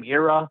the same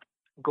era.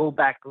 Go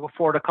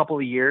forward a couple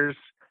of years,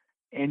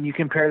 and you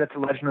compare that to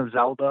Legend of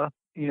Zelda.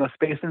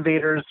 Space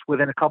Invaders,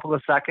 within a couple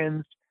of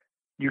seconds,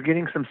 you're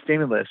getting some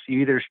stimulus.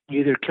 You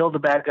either kill the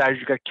bad guys,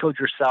 you got killed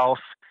yourself,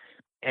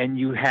 and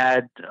you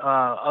had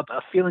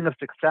a feeling of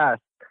success.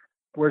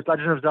 Whereas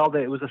Legend of Zelda,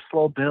 it was a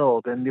slow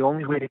build, and the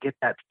only way to get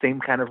that same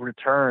kind of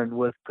return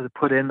was to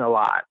put in a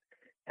lot.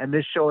 And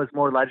this show is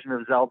more Legend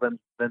of Zelda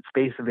than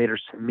Space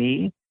Invaders to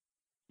me,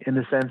 in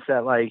the sense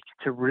that, like,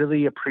 to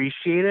really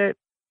appreciate it,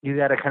 you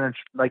got to kind of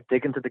like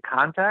dig into the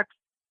context.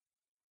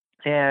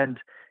 And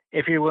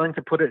if you're willing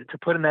to put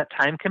in that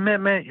time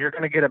commitment, you're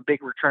going to get a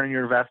big return on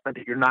your investment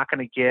that you're not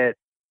going to get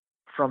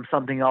from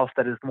something else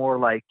that is more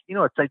like,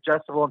 it's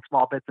digestible in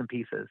small bits and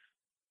pieces.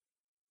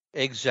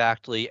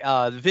 Exactly.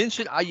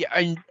 Vincent,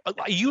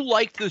 you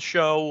liked the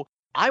show.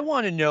 I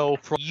want to know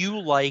from you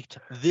liked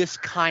this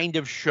kind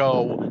of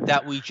show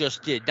that we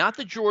just did, not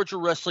the Georgia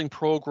Wrestling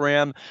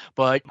Program,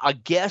 but a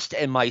guest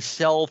and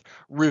myself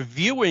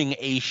reviewing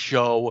a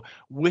show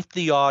with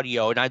the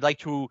audio. And I'd like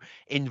to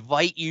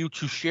invite you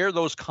to share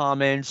those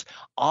comments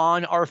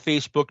on our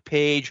Facebook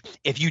page.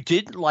 If you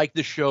didn't like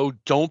the show,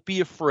 don't be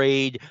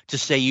afraid to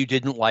say you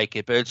didn't like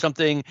it. But it's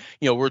something,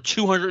 we're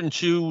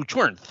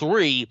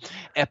 203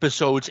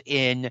 episodes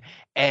in,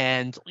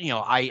 and,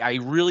 I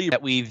really,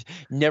 that we've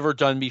never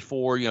done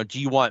before. Do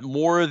you want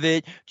more of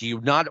it? Do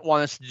you not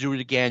want us to do it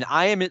again?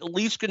 I am at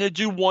least going to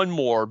do one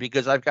more,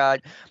 because I've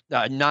got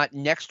not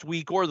next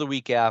week or the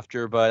week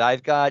after, but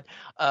I've got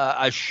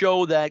a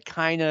show that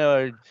kind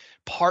of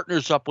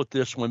partners up with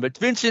this one. But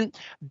Vincent,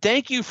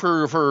 thank you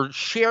for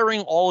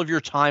sharing all of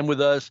your time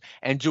with us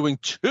and doing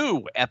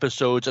 2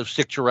 episodes of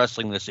Stick to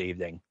Wrestling this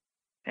evening.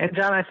 And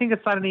John, I think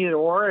it's not an either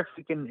or.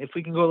 If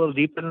we can go a little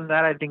deeper than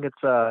that, I think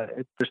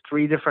there's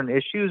 3 different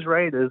issues,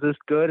 right? Is this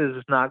good? Is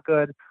this not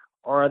good?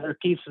 Or are there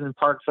pieces and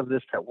parts of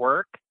this that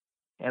work?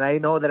 And I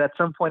know that at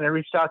some point I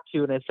reached out to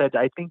you and I said,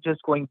 I think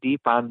just going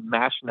deep on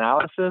match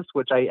analysis,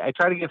 which I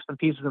try to give some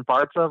pieces and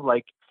parts of,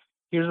 like,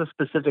 here's a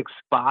specific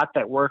spot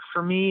that worked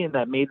for me and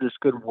that made this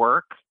good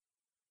work.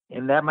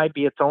 And that might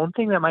be its own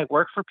thing that might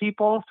work for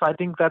people. So I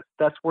think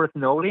that's worth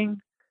noting.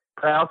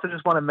 But I also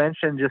just want to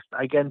mention, just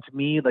again, to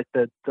me, like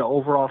the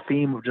overall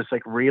theme of just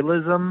like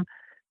realism.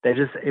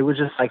 It was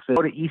just like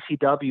go to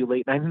ECW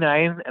late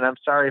 '99, and I'm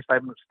sorry if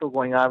I'm still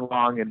going on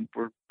long, and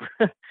we're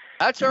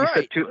that's all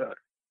right.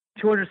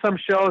 200 some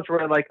shows.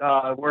 We're like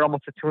we're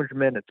almost at 200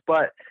 minutes,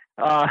 but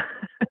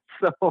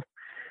so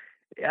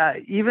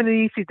even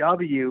in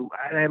ECW,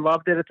 and I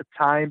loved it at the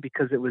time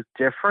because it was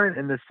different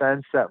in the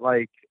sense that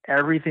like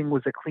everything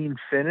was a clean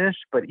finish.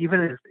 But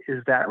even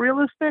is that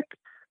realistic?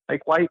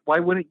 Like why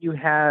wouldn't you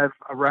have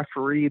a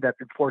referee that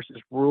enforces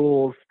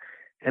rules?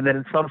 And then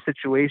in some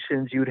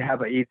situations, you'd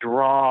have a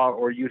draw,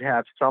 or you'd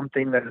have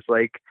something that is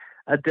like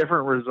a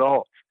different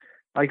result.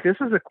 Like, this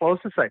is the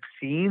closest I've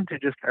seen to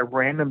just a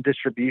random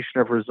distribution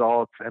of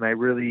results. And I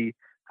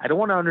don't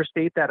want to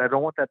understate that. I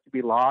don't want that to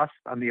be lost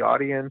on the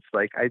audience.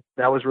 Like,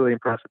 that was really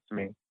impressive to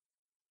me.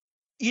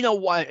 You know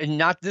what?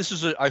 And this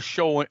is a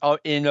show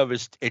in of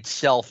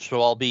itself,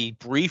 so I'll be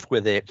brief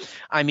with it.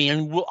 I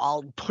mean,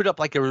 I'll put up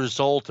like a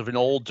result of an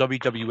old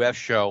WWF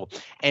show,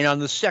 and on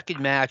the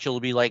second match, it'll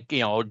be like,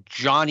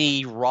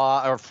 Johnny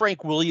Rod or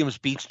Frank Williams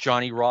beats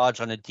Johnny Rods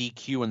on a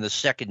DQ in the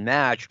second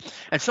match,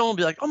 and someone will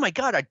be like, "Oh my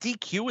God, a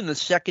DQ in the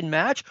second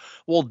match?"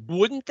 Well,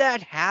 wouldn't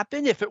that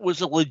happen if it was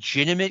a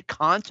legitimate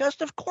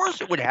contest? Of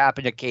course, it would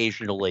happen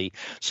occasionally.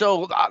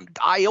 So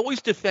I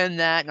always defend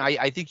that, and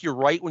I think you're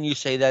right when you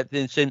say that,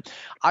 Vincent.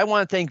 I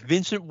want to thank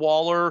Vincent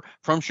Waller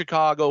from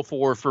Chicago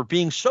for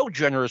being so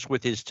generous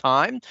with his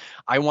time.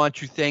 I want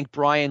to thank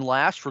Brian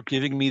Last for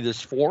giving me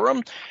this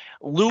forum.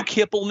 Lou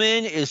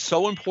Kippelman is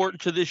so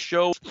important to this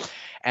show.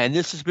 And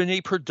this has been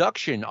a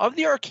production of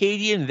the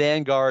Arcadian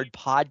Vanguard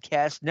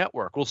Podcast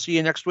Network. We'll see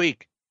you next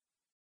week.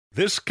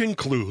 This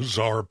concludes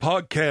our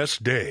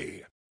podcast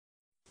day.